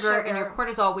blood sugar and your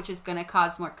cortisol, which is going to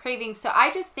cause more cravings. So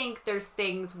I just think there's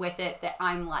things with it that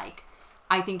I'm like,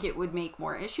 I think it would make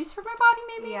more issues for my body,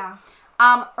 maybe. Yeah.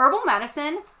 Herbal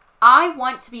medicine. I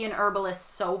want to be an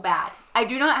herbalist so bad. I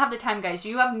do not have the time, guys.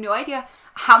 You have no idea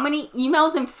how many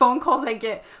emails and phone calls I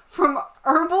get from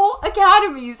herbal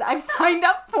academies I've signed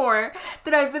up for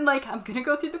that I've been like, I'm going to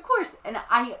go through the course. And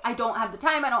I don't have the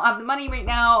time. I don't have the money right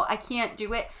now. I can't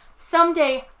do it.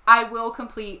 Someday I will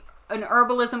complete an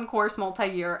herbalism course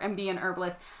multi-year and be an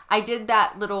herbalist. I did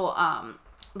that little,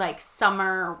 like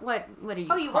summer, what do you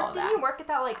call that? Didn't you work at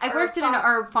that like I worked at an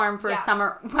herb farm for a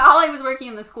summer while I was working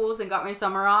in the schools and got my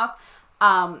summer off.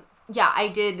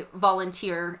 I did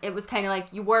volunteer. It was kind of like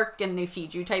you work and they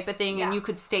feed you type of thing, and you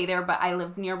could stay there, but I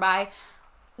lived nearby.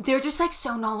 They're just like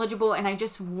so knowledgeable, and I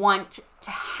just want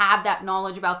to have that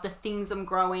knowledge about the things I'm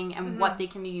growing and what they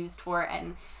can be used for.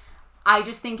 And I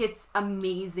just think it's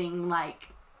amazing, like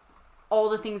all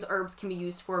the things herbs can be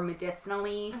used for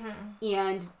medicinally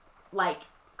and like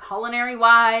culinary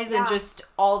wise and just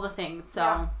all the things.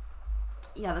 So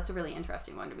yeah, that's a really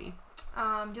interesting one to me.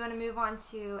 Do you want to move on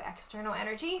to external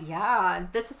energy? Yeah,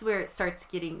 this is where it starts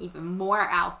getting even more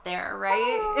out there,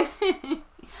 right?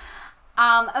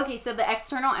 Okay, so the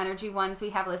external energy ones we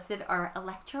have listed are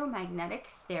electromagnetic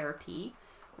therapy,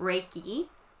 Reiki,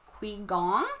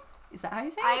 Qigong. Is that how you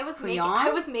say it?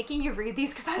 I was making you read these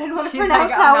because I didn't want to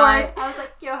pronounce that word. I was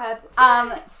like, go ahead.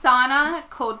 Sauna,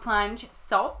 cold plunge,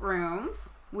 salt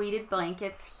rooms, weighted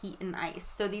blankets, heat and ice.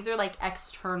 So these are like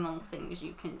external things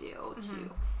you can do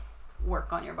to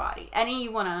work on your body. Any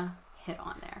you want to hit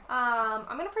on there?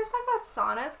 I'm going to first talk about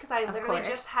saunas because I literally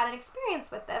just had an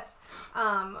experience with this.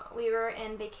 We were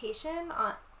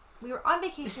on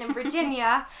vacation in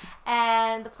Virginia,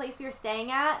 and the place we were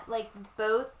staying at,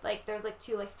 there's like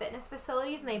two like fitness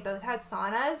facilities, and they both had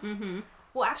saunas.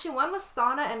 Well, actually, one was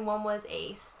sauna and one was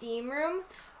a steam room.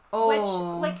 Which,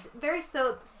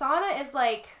 sauna is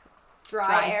like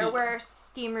dry air, heat. Where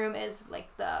steam room is like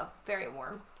the very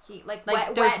warm heat, like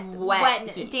wet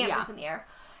heat, dampness in the air.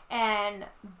 And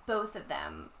both of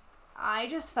them, I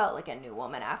just felt like a new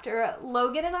woman after.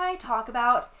 Logan and I talk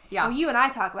about, you and I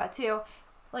talk about too,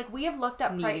 like we have looked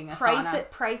up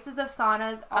prices of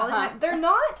saunas all the time. They're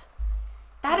not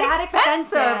that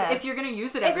expensive if you're going to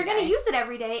use it every day. If you're going to use it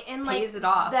every day. And like pays it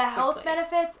off the health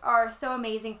benefits are so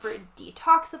amazing for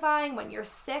detoxifying when you're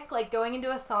sick. Like going into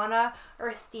a sauna or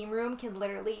a steam room can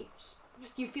literally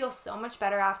just, you feel so much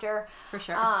better after. For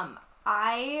sure.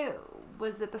 I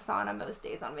was at the sauna most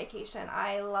days on vacation.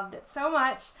 I loved it so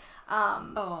much.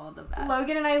 The best.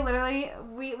 Logan and I literally,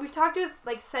 we've talked to his,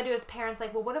 like said to his parents,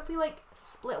 like, well, what if we like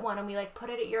split one and we like put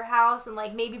it at your house and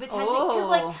like maybe potentially, because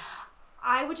like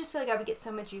I would just feel like I would get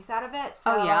so much use out of it.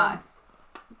 So,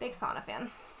 big sauna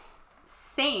fan.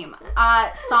 Same.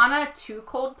 Sauna to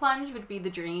cold plunge would be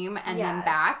the dream, and then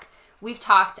back. We've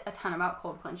talked a ton about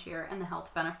cold plunge here and the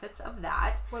health benefits of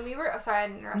that. When we were, sorry, I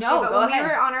didn't interrupt you, but when we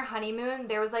were on our honeymoon,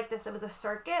 there was like this, it was a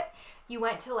circuit. You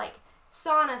went to like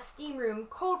sauna, steam room,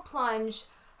 cold plunge,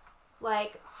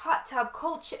 like hot tub,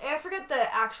 I forget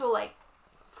the actual like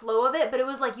flow of it, but it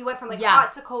was like you went from like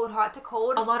hot to cold.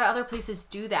 A lot of other places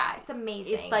do that. It's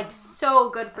amazing. It's like so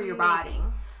good for your body.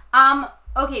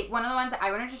 Okay, one of the ones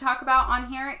I wanted to talk about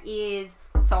on here is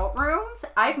salt rooms.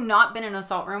 I've not been in a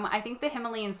salt room. I think the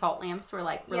Himalayan salt lamps were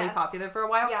like really popular for a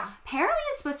while. Yeah. Apparently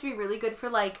it's supposed to be really good for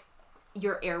like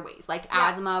your airways, like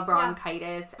asthma,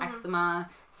 bronchitis, eczema,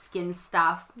 skin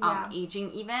stuff,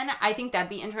 aging even. I think that'd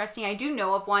be interesting. I do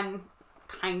know of one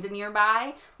kind of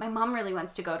nearby. My mom really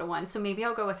wants to go to one, so maybe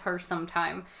I'll go with her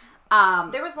sometime.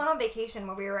 There was one on vacation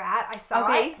where we were at. I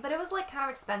saw it, but it was like kind of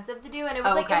expensive to do, and it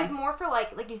was like it was more for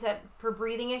like you said, for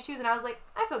breathing issues. And I was like,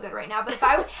 I feel good right now. But if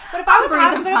I was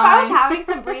having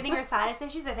some breathing or sinus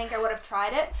issues, I think I would have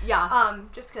tried it. Yeah.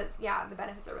 Just because the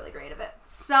benefits are really great of it.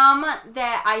 Some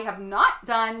that I have not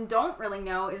done, don't really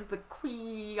know, is the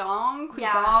Qigong.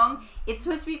 Yeah. It's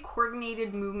supposed to be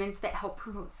coordinated movements that help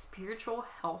promote spiritual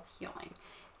health healing.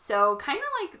 So kind of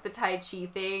like the Tai Chi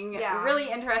thing. Yeah.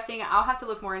 Really interesting. I'll have to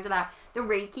look more into that. The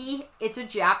Reiki, it's a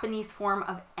Japanese form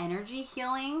of energy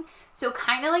healing. So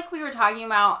kind of like we were talking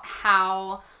about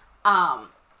how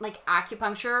like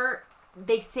acupuncture,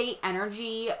 they say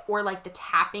energy or like the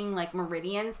tapping like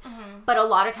meridians. But a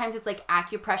lot of times it's like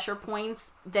acupressure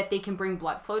points that they can bring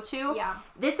blood flow to. Yeah.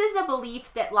 This is a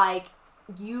belief that like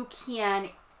you can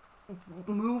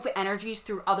move energies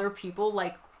through other people,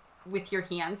 like, with your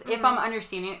hands, if I'm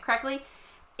understanding it correctly.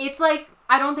 It's like,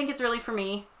 I don't think it's really for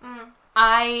me.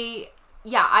 I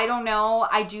don't know.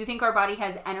 I do think our body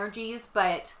has energies,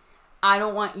 but I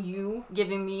don't want you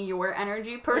giving me your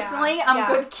energy personally. I'm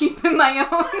good keeping my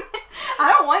own.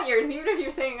 I don't want yours, even if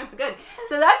you're saying it's good.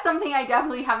 So that's something I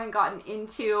definitely haven't gotten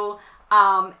into.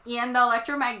 And the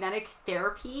electromagnetic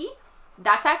therapy,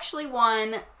 that's actually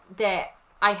one that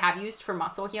I have used for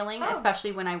muscle healing,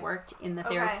 especially when I worked in the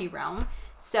therapy realm.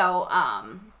 So,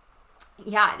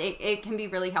 it can be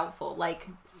really helpful, like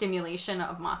stimulation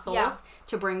of muscles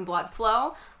to bring blood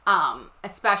flow,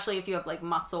 especially if you have like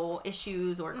muscle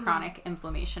issues or chronic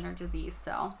inflammation or disease.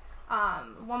 So,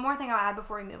 one more thing I'll add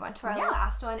before we move on to our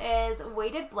last one is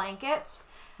weighted blankets.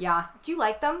 Yeah. Do you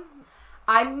like them?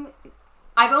 I've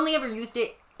only ever used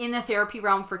it in the therapy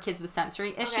realm for kids with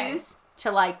sensory issues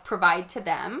to like provide to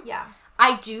them. Yeah.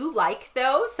 I do like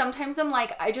those. Sometimes I'm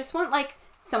like, I just want like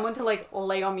someone to like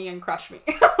lay on me and crush me.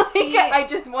 I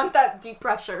just want that deep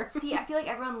pressure. See, I feel like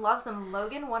everyone loves them.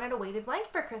 Logan wanted a weighted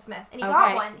blanket for Christmas and he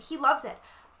got one. He loves it.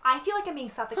 I feel like I'm being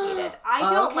suffocated. I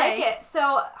don't like it.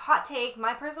 So, hot take,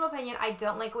 my personal opinion, I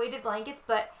don't like weighted blankets,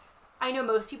 but I know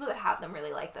most people that have them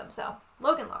really like them. So,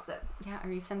 Logan loves it. Yeah,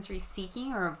 are you sensory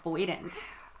seeking or avoidant?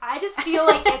 I just feel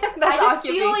like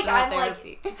I'm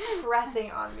like just pressing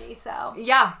on me, so.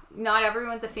 Yeah, not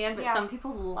everyone's a fan, but some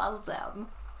people love them.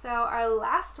 So our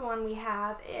last one we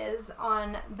have is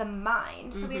on the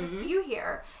mind. So we have a few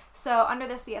here. So under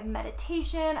this we have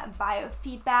meditation,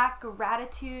 biofeedback,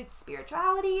 gratitude,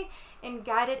 spirituality, and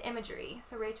guided imagery.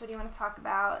 So Rachel, do you want to talk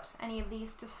about any of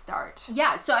these to start?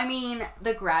 Yeah, so I mean,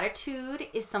 the gratitude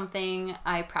is something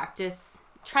I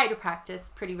try to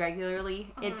practice pretty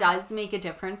regularly. It does make a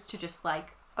difference to just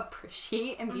like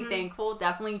appreciate and be thankful.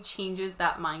 Definitely changes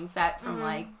that mindset from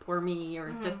like poor me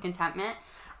or discontentment.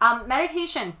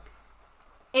 Meditation.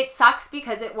 It sucks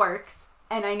because it works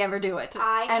and I never do it.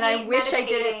 I wish I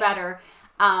did it better.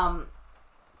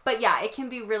 But yeah, it can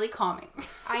be really calming.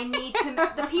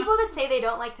 The people that say they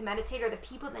don't like to meditate are the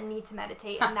people that need to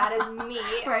meditate, and that is me.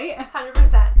 Right?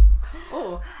 100%.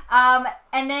 Oh.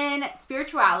 And then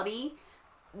spirituality,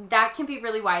 that can be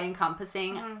really wide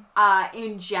encompassing.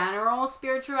 In general,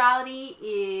 spirituality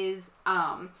is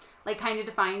like kind of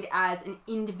defined as an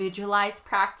individualized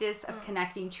practice of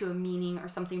connecting to a meaning or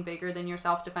something bigger than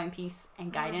yourself to find peace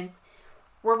and guidance.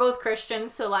 We're both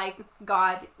Christians, so like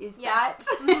God is that.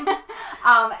 And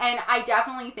I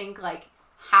definitely think like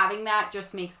having that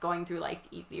just makes going through life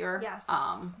easier. Yes.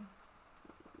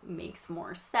 Makes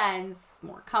more sense,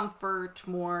 more comfort,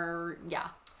 more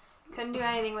Couldn't do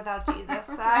anything without Jesus.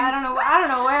 Right. I don't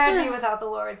know where I'd be without the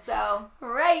Lord. So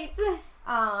right.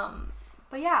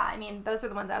 But yeah, I mean, those are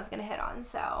the ones I was going to hit on,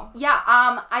 so. Yeah,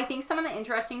 I think some of the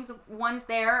interesting ones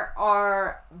there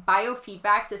are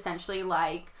biofeedbacks, essentially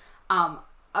like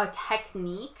a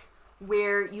technique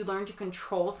where you learn to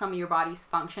control some of your body's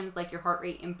functions, like your heart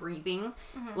rate and breathing,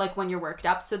 like when you're worked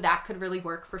up. So that could really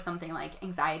work for something like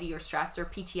anxiety or stress or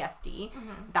PTSD.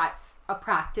 That's a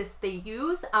practice they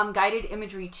use. Guided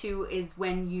imagery, too, is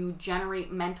when you generate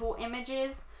mental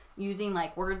images using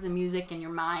like words and music in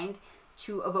your mind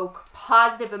to evoke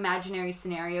positive imaginary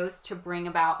scenarios to bring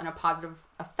about a positive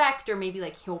effect or maybe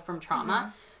like heal from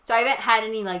trauma. So I haven't had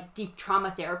any like deep trauma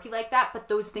therapy like that, but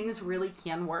those things really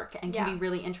can work and can be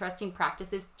really interesting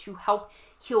practices to help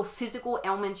heal physical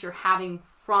ailments you're having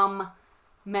from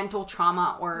mental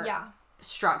trauma or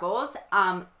struggles,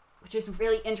 which is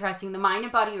really interesting. The mind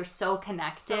and body are so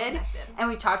connected. And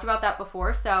we've talked about that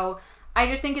before. So I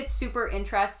just think it's super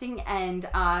interesting, and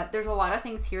there's a lot of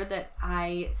things here that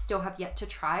I still have yet to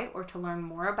try or to learn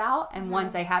more about, and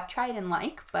ones I have tried and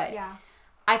like, but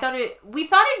we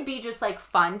thought it'd be just like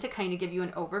fun to kind of give you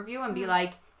an overview and be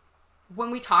like,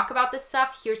 when we talk about this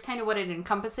stuff, here's kind of what it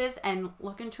encompasses, and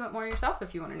look into it more yourself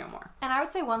if you want to know more. And I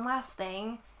would say one last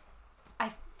thing.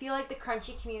 I feel like the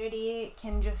crunchy community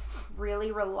can just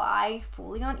really rely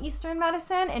fully on Eastern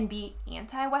medicine and be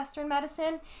anti-Western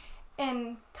medicine.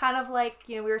 And kind of like,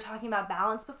 we were talking about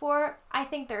balance before, I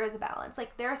think there is a balance.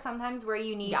 Like, there are some times where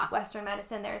you need Western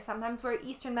medicine. There are some times where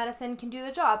Eastern medicine can do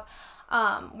the job.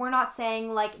 We're not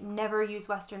saying, like, never use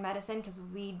Western medicine, because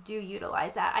we do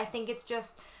utilize that. I think it's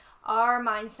just our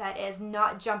mindset is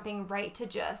not jumping right to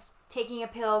just taking a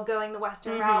pill, going the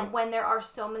Western route, when there are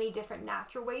so many different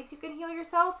natural ways you can heal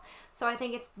yourself. So I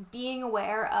think it's being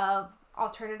aware of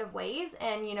alternative ways.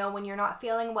 And, when you're not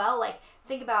feeling well, like,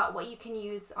 think about what you can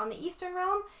use on the Eastern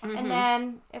realm. And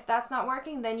then if that's not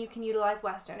working, then you can utilize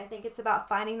Western. I think it's about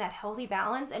finding that healthy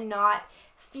balance and not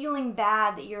feeling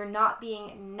bad that you're not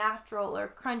being natural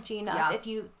or crunchy enough if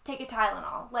you take a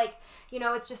Tylenol. Like,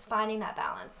 it's just finding that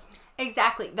balance.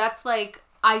 Exactly. That's like,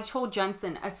 I told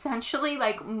Jensen, essentially,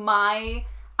 like, my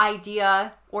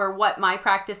idea or what my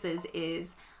practice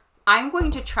is I'm going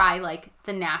to try, like,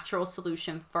 the natural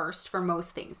solution first for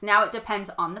most things. Now, it depends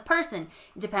on the person.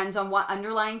 It depends on what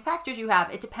underlying factors you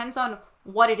have. It depends on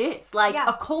what it is. Like,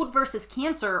 a cold versus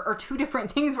cancer are two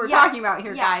different things we're talking about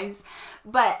here, guys.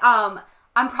 But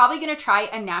I'm probably going to try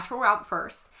a natural route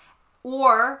first.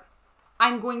 Or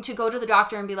I'm going to go to the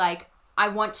doctor and be like, I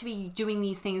want to be doing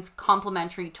these things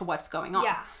complementary to what's going on.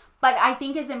 Yeah. But I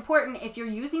think it's important, if you're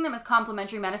using them as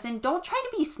complementary medicine, don't try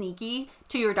to be sneaky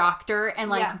to your doctor and,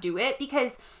 like, do it.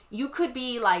 Because you could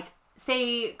be, like,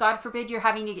 say, God forbid, you're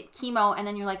having to get chemo, and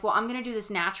then you're like, well, I'm going to do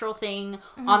this natural thing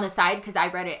on the side because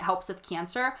I read it helps with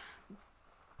cancer.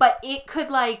 But it could,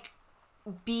 like,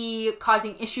 be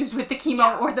causing issues with the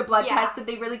chemo or the blood test that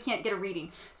they really can't get a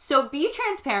reading. So be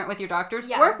transparent with your doctors.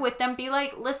 Work with them. Be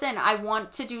like, listen, I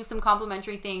want to do some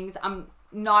complementary things. I'm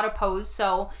not opposed.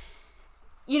 So,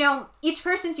 each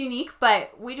person's unique,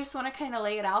 but we just want to kind of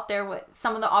lay it out there what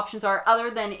some of the options are, other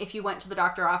than if you went to the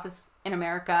doctor office in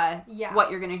America, what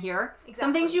you're going to hear. Exactly.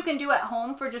 Some things you can do at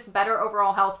home for just better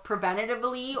overall health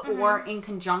preventatively or in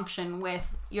conjunction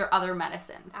with your other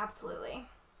medicines. Absolutely.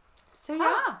 So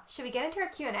should we get into our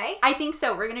Q&A? I think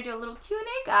so. We're going to do a little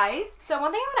Q&A, guys. So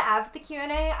one thing I want to add with the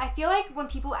Q&A, I feel like when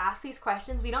people ask these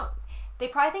questions, they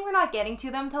probably think we're not getting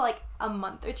to them till, like, a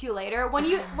month or two later. When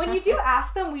you do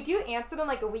ask them, we do answer them,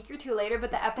 like, a week or two later,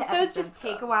 but the episodes just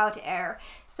take a while to air.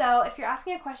 So if you're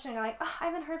asking a question and you're like, oh, I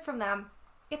haven't heard from them,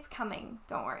 it's coming.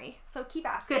 Don't worry. So keep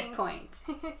asking. Good point.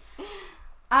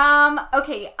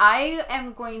 Okay, I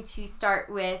am going to start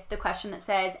with the question that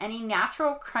says, any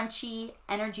natural crunchy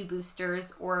energy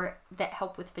boosters or that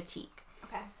help with fatigue?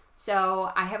 Okay. So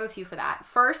I have a few for that.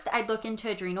 First, I'd look into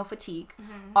adrenal fatigue.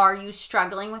 Are you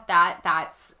struggling with that?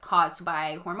 That's caused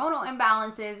by hormonal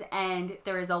imbalances, and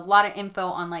there is a lot of info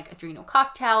on, like, adrenal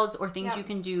cocktails or things you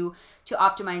can do to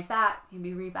optimize that,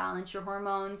 maybe rebalance your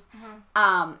hormones.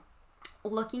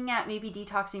 Looking at maybe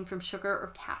detoxing from sugar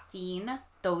or caffeine.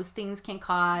 Those things can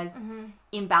cause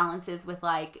imbalances with,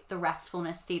 like, the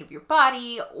restfulness state of your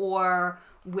body or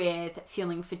with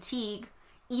feeling fatigue.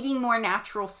 Eating more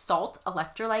natural salt,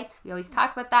 electrolytes. We always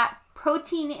talk about that.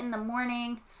 Protein in the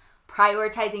morning.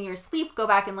 Prioritizing your sleep. Go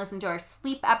back and listen to our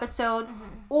sleep episode.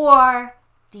 Or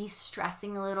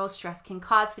de-stressing a little. Stress can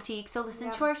cause fatigue. So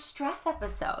listen to our stress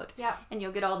episode. And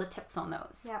you'll get all the tips on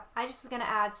those. I just was going to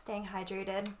add staying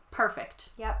hydrated. Perfect.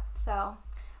 So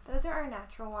those are our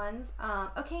natural ones.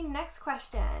 Okay, next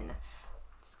question.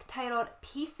 It's titled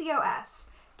PCOS.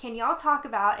 Can y'all talk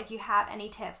about if you have any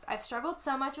tips? I've struggled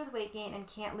so much with weight gain and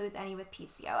can't lose any with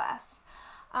PCOS.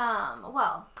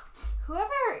 Well, whoever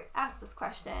asked this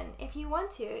question, if you want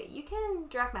to, you can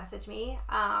direct message me.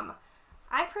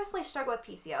 I personally struggle with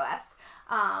PCOS.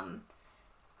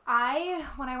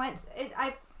 I've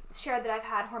shared that I've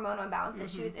had hormonal imbalance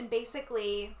issues, and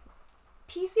basically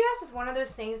PCOS is one of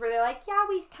those things where they're like, yeah,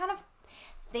 we kind of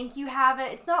think you have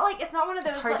it. It's not one of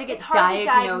those. It's hard to get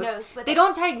diagnosed. They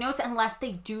don't diagnose unless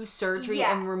they do surgery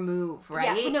and remove,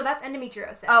 right? Yeah, no, that's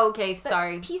endometriosis. Oh, okay,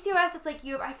 sorry. PCOS, it's like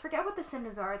I forget what the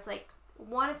symptoms are. It's like,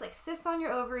 one, it's like cysts on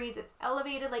your ovaries. It's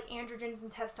elevated, like, androgens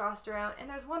and testosterone. And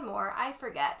there's one more. I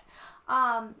forget.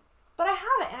 But I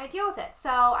have it and I deal with it. So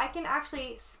I can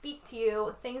actually speak to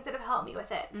you things that have helped me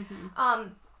with it.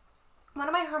 One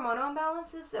of my hormonal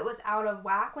imbalances that was out of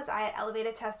whack was I had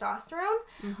elevated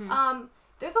testosterone.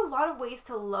 There's a lot of ways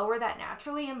to lower that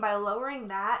naturally, and by lowering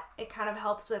that, it kind of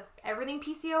helps with everything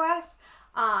PCOS.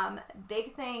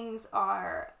 Big things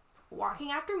are walking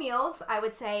after meals. I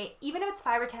would say, even if it's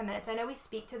 5 or 10 minutes, I know we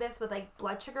speak to this with, like,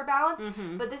 blood sugar balance,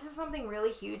 but this is something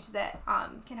really huge that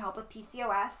can help with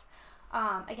PCOS.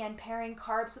 Again, pairing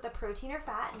carbs with a protein or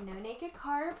fat, no naked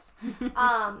carbs.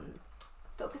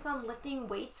 Focus on lifting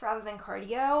weights rather than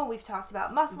cardio. We've talked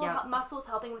about muscles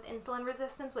helping with insulin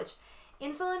resistance, which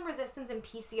insulin resistance and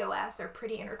PCOS are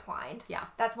pretty intertwined. Yeah.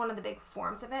 That's one of the big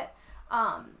forms of it.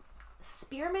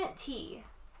 Spearmint tea.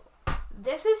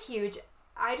 This is huge.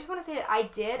 I just want to say that I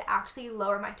did actually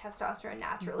lower my testosterone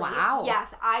naturally. Wow.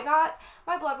 Yes, I got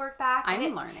my blood work back.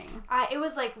 I'm learning. It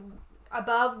was, like,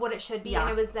 above what it should be, and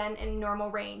it was then in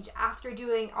normal range after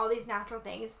doing all these natural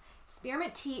things.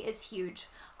 Spearmint tea is huge.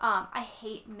 I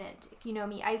hate mint. If you know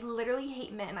me, I literally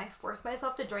hate mint, and I force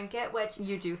myself to drink it, which...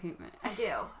 You do hate mint. I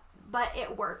do. but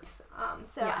it works.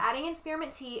 So adding in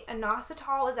spearmint tea,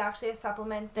 inositol is actually a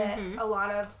supplement that a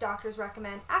lot of doctors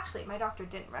recommend. Actually, my doctor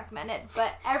didn't recommend it,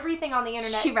 but everything on the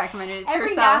internet, she recommended it to every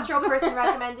herself. natural person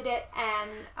recommended it, and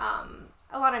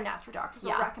a lot of natural doctors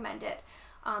will recommend it.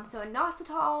 So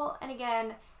inositol, and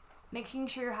again, making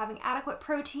sure you're having adequate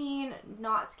protein,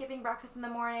 not skipping breakfast in the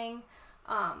morning.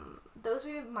 Those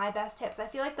would be my best tips. I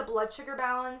feel like the blood sugar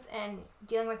balance and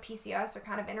dealing with PCOS are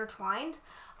kind of intertwined.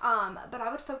 But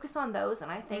I would focus on those,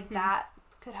 and I think that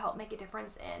could help make a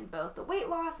difference in both the weight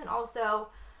loss and also,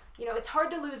 you know, it's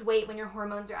hard to lose weight when your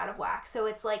hormones are out of whack. So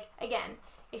it's like, again,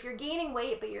 if you're gaining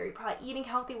weight, but you're probably eating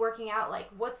healthy, working out, like,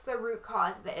 what's the root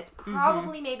cause of it? It's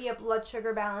probably maybe a blood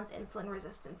sugar balance, insulin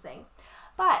resistance thing.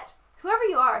 But whoever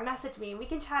you are, message me. We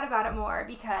can chat about it more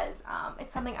because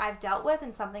it's something I've dealt with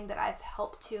and something that I've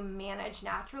helped to manage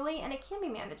naturally, and it can be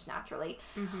managed naturally.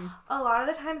 A lot of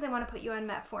the times they want to put you on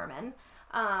metformin.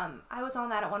 I was on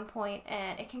that at one point,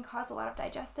 and it can cause a lot of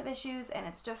digestive issues, and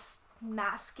it's just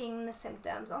masking the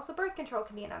symptoms. Also, birth control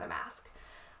can be another mask.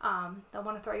 They'll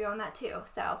want to throw you on that too.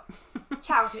 So,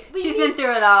 chat with me. She's been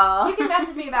through it all. You can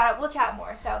message me about it. We'll chat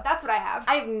more. So, that's what I have.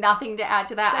 I have nothing to add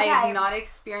to that. Okay. I have not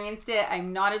experienced it.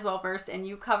 I'm not as well versed, and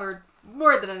you covered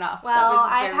more than enough. Well,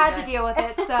 I've had to deal with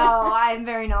it, so I'm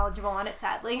very knowledgeable on it,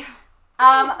 sadly.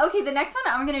 Okay, the next one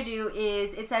I'm going to do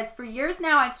is, it says, for years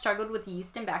now, I've struggled with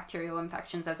yeast and bacterial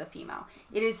infections as a female.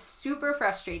 It is super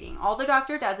frustrating. All the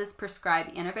doctor does is prescribe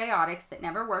antibiotics that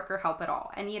never work or help at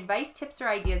all. Any advice, tips, or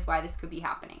ideas why this could be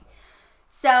happening?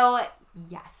 So,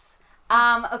 yes.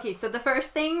 Okay, so the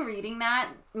first thing, reading that,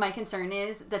 my concern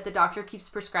is that the doctor keeps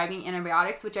prescribing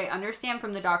antibiotics, which I understand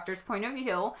from the doctor's point of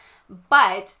view,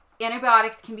 but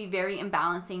antibiotics can be very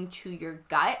imbalancing to your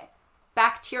gut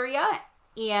bacteria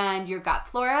and your gut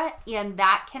flora, and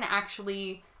that can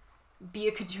actually be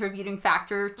a contributing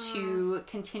factor to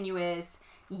continuous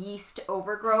yeast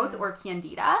overgrowth or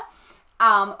candida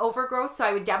overgrowth. So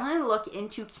I would definitely look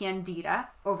into candida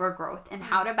overgrowth and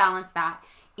how to balance that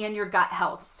and your gut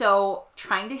health. So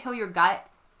trying to heal your gut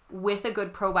with a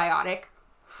good probiotic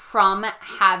from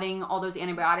having all those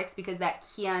antibiotics, because that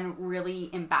can really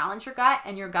imbalance your gut,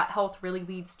 and your gut health really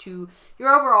leads to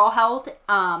your overall health.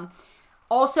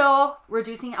 Also,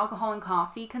 reducing alcohol and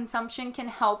coffee consumption can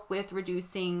help with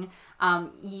reducing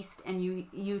yeast and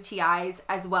UTIs,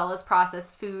 as well as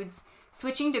processed foods.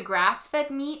 Switching to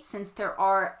grass-fed meat, since there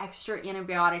are extra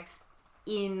antibiotics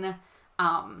in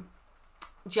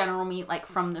general meat, like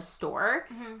from the store.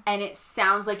 And it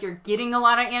sounds like you're getting a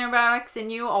lot of antibiotics in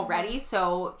you already,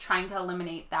 so trying to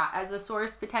eliminate that as a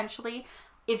source potentially.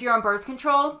 If you're on birth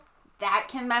control, that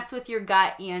can mess with your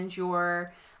gut and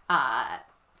your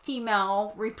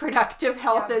female reproductive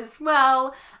health as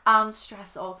well.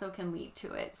 Stress also can lead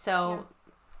to it. So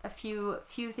a few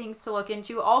things to look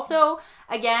into. Also,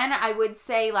 again, I would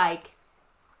say, like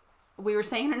we were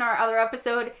saying in our other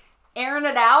episode, airing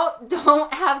it out.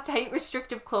 Don't have tight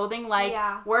restrictive clothing like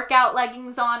workout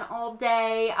leggings on all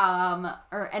day,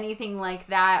 or anything like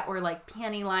that, or like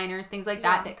panty liners, things like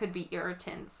that could be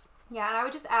irritants. Yeah, and I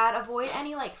would just add, avoid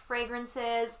any, like,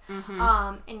 fragrances,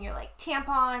 in your, like,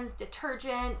 tampons,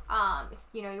 detergent. If,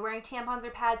 you know, you're wearing tampons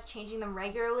or pads, changing them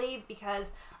regularly,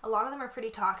 because a lot of them are pretty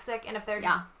toxic, and if they're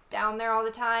just down there all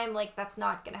the time, like, that's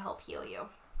not going to help heal you.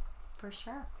 For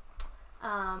sure.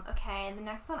 Okay, and the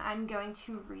next one I'm going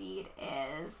to read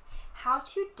is how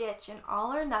to ditch an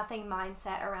all-or-nothing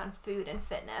mindset around food and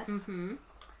fitness.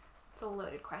 It's a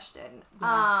loaded question.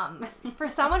 For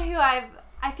someone who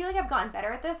I feel like I've gotten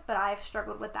better at this, but I've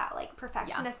struggled with that, like,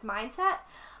 perfectionist mindset.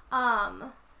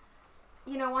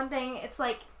 You know, one thing, it's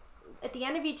like, at the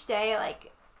end of each day,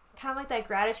 like, kind of like that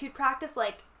gratitude practice,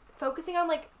 like, focusing on,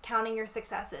 like, counting your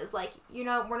successes. Like, you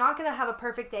know, we're not going to have a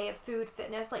perfect day of food,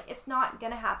 fitness. Like, it's not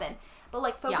going to happen. But,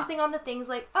 like, focusing on the things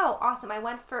like, oh, awesome, I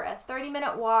went for a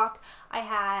 30-minute walk. I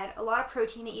had a lot of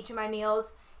protein at each of my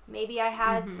meals. Maybe I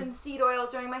had some seed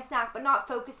oils during my snack, but not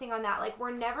focusing on that. Like,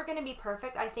 we're never going to be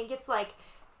perfect. I think it's, like,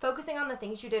 focusing on the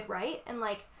things you did right. And,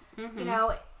 like, you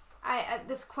know,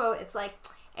 this quote, it's like,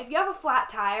 if you have a flat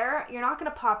tire, you're not going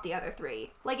to pop the other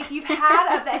three. Like, if you've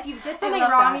if you did something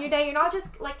wrong in your day, you're not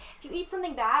just, like, if you eat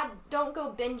something bad, don't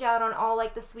go binge out on all,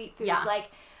 like, the sweet foods.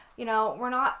 Like, you know, we're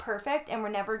not perfect, and we're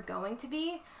never going to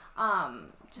be.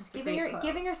 Just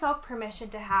giving yourself permission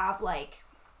to have, like,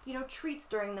 you know, treats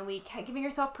during the week, giving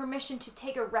yourself permission to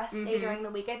take a rest day during the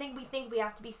week. I think we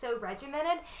have to be so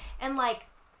regimented, and, like,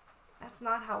 that's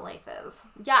not how life is.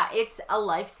 Yeah, it's a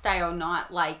lifestyle,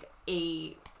 not like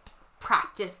a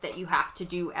practice that you have to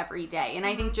do every day. And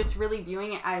I think just really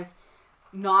viewing it as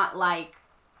not like,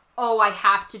 oh, I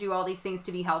have to do all these things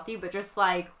to be healthy, but just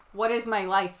like, what is my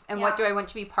life and what do I want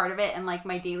to be part of it and like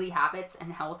my daily habits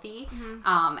and healthy,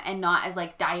 and not as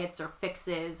like diets or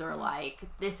fixes or like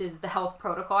this is the health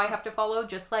protocol I have to follow,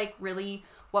 just like really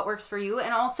what works for you.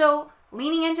 And also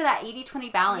leaning into that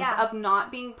 80-20 balance of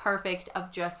not being perfect,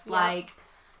 of just like,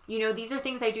 you know, these are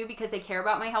things I do because I care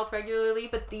about my health regularly,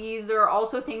 but these are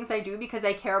also things I do because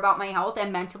I care about my health,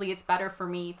 and mentally it's better for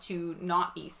me to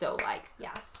not be so like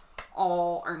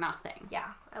all or nothing. Yeah,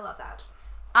 I love that.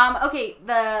 Okay,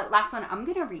 the last one I'm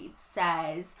gonna read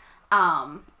says,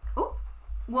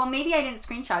 well, maybe I didn't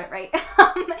screenshot it right.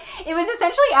 It was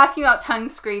essentially asking about tongue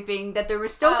scraping, that there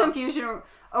was still confusion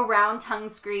around tongue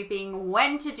scraping,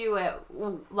 when to do it,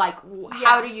 like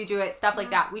how do you do it, stuff like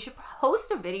that. We should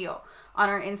post a video on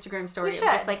our Instagram story of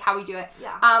just like how we do it.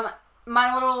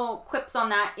 My little quips on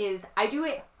that is I do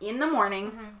it in the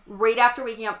morning, right after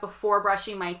waking up, before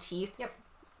brushing my teeth.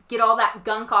 Get all that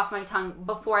gunk off my tongue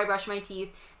before I brush my teeth.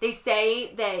 They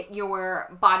say that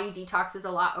your body detoxes a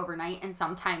lot overnight, and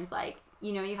sometimes like,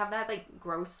 you know, you have that like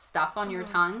gross stuff on your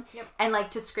tongue, and like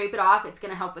to scrape it off, it's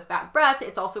going to help with bad breath.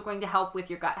 It's also going to help with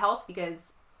your gut health,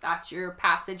 because that's your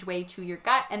passageway to your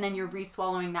gut, and then you're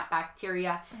re-swallowing that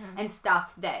bacteria and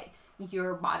stuff that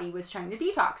your body was trying to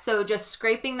detox. So just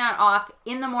scraping that off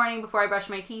in the morning before I brush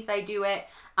my teeth, I do it.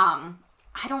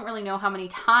 I don't really know how many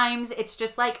times. It's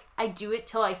just like I do it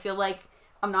till I feel like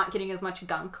I'm not getting as much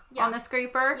gunk on the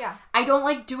scraper. I don't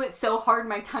like do it so hard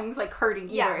my tongue's like hurting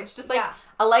either. It's just like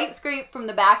a light scrape from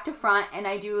the back to front, and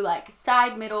I do like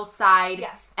side, middle, side,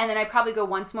 and then I probably go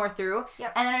once more through,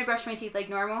 and then I brush my teeth like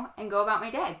normal and go about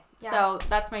my day. So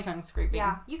that's my tongue scraping.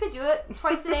 Yeah, you could do it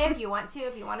twice a day if you want to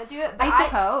do it. But I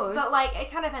suppose. But like,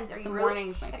 it kind of depends. Are you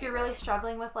morning's my favorite. If you're really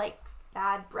struggling with like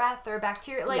bad breath or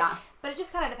bacteria, like, but it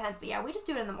just kind of depends. But yeah, we just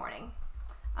do it in the morning.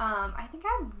 I think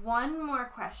I have one more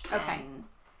question. Okay.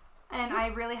 And I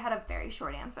really had a very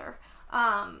short answer.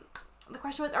 The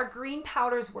question was, are green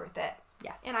powders worth it?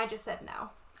 Yes. And I just said no.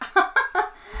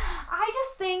 I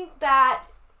just think that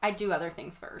I do other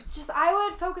things first. Just I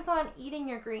would focus on eating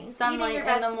your greens, sunlight eating your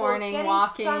vegetables, in the morning, getting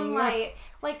walking. Sunlight.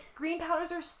 Like, green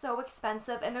powders are so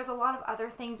expensive, and there's a lot of other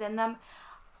things in them.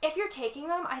 If you're taking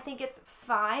them, I think it's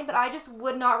fine, but I just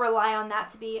would not rely on that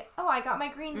to be, oh, I got my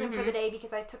greens in for the day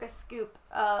because I took a scoop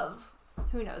of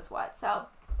who knows what. So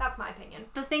that's my opinion.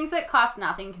 The things that cost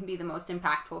nothing can be the most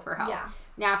impactful for health. Yeah.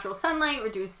 Natural sunlight,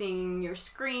 reducing your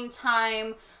screen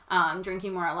time,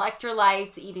 drinking more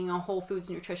electrolytes, eating a whole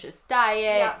foods nutritious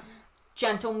diet,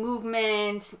 gentle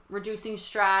movement, reducing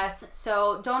stress.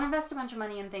 So don't invest a bunch of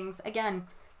money in things. Again,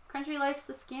 country life's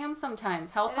the scam sometimes.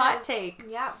 Health hot take.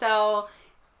 Yeah. So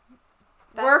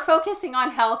we're focusing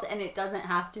on health, and it doesn't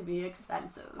have to be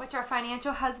expensive. Which our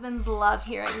financial husbands love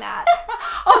hearing that.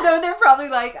 Although they're probably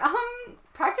like,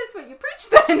 practice what you preach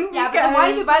then. Yeah, but then why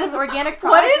did you buy this organic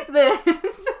product? What is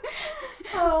this?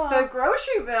 The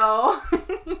grocery bill.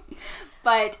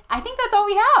 But I think that's all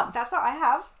we have. That's all I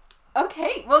have.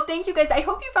 Okay. Well, thank you guys. I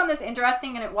hope you found this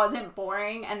interesting and it wasn't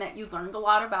boring, and that you learned a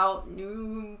lot about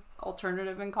new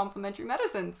alternative and complementary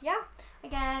medicines. Yeah.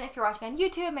 Again, if you're watching on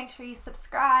YouTube, make sure you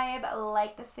subscribe,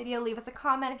 like this video, leave us a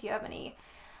comment if you have any,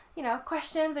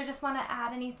 questions or just want to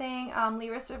add anything.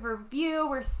 Leave us a review.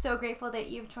 We're so grateful that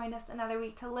you've joined us another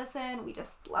week to listen. We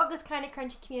just love this kind of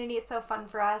crunchy community. It's so fun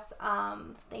for us.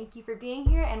 Thank you for being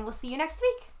here, and we'll see you next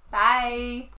week.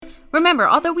 Bye. Remember,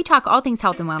 although we talk all things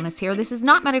health and wellness here, this is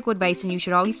not medical advice, and you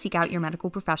should always seek out your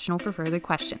medical professional for further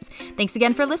questions. Thanks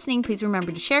again for listening. Please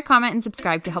remember to share, comment, and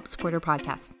subscribe to help support our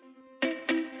podcast.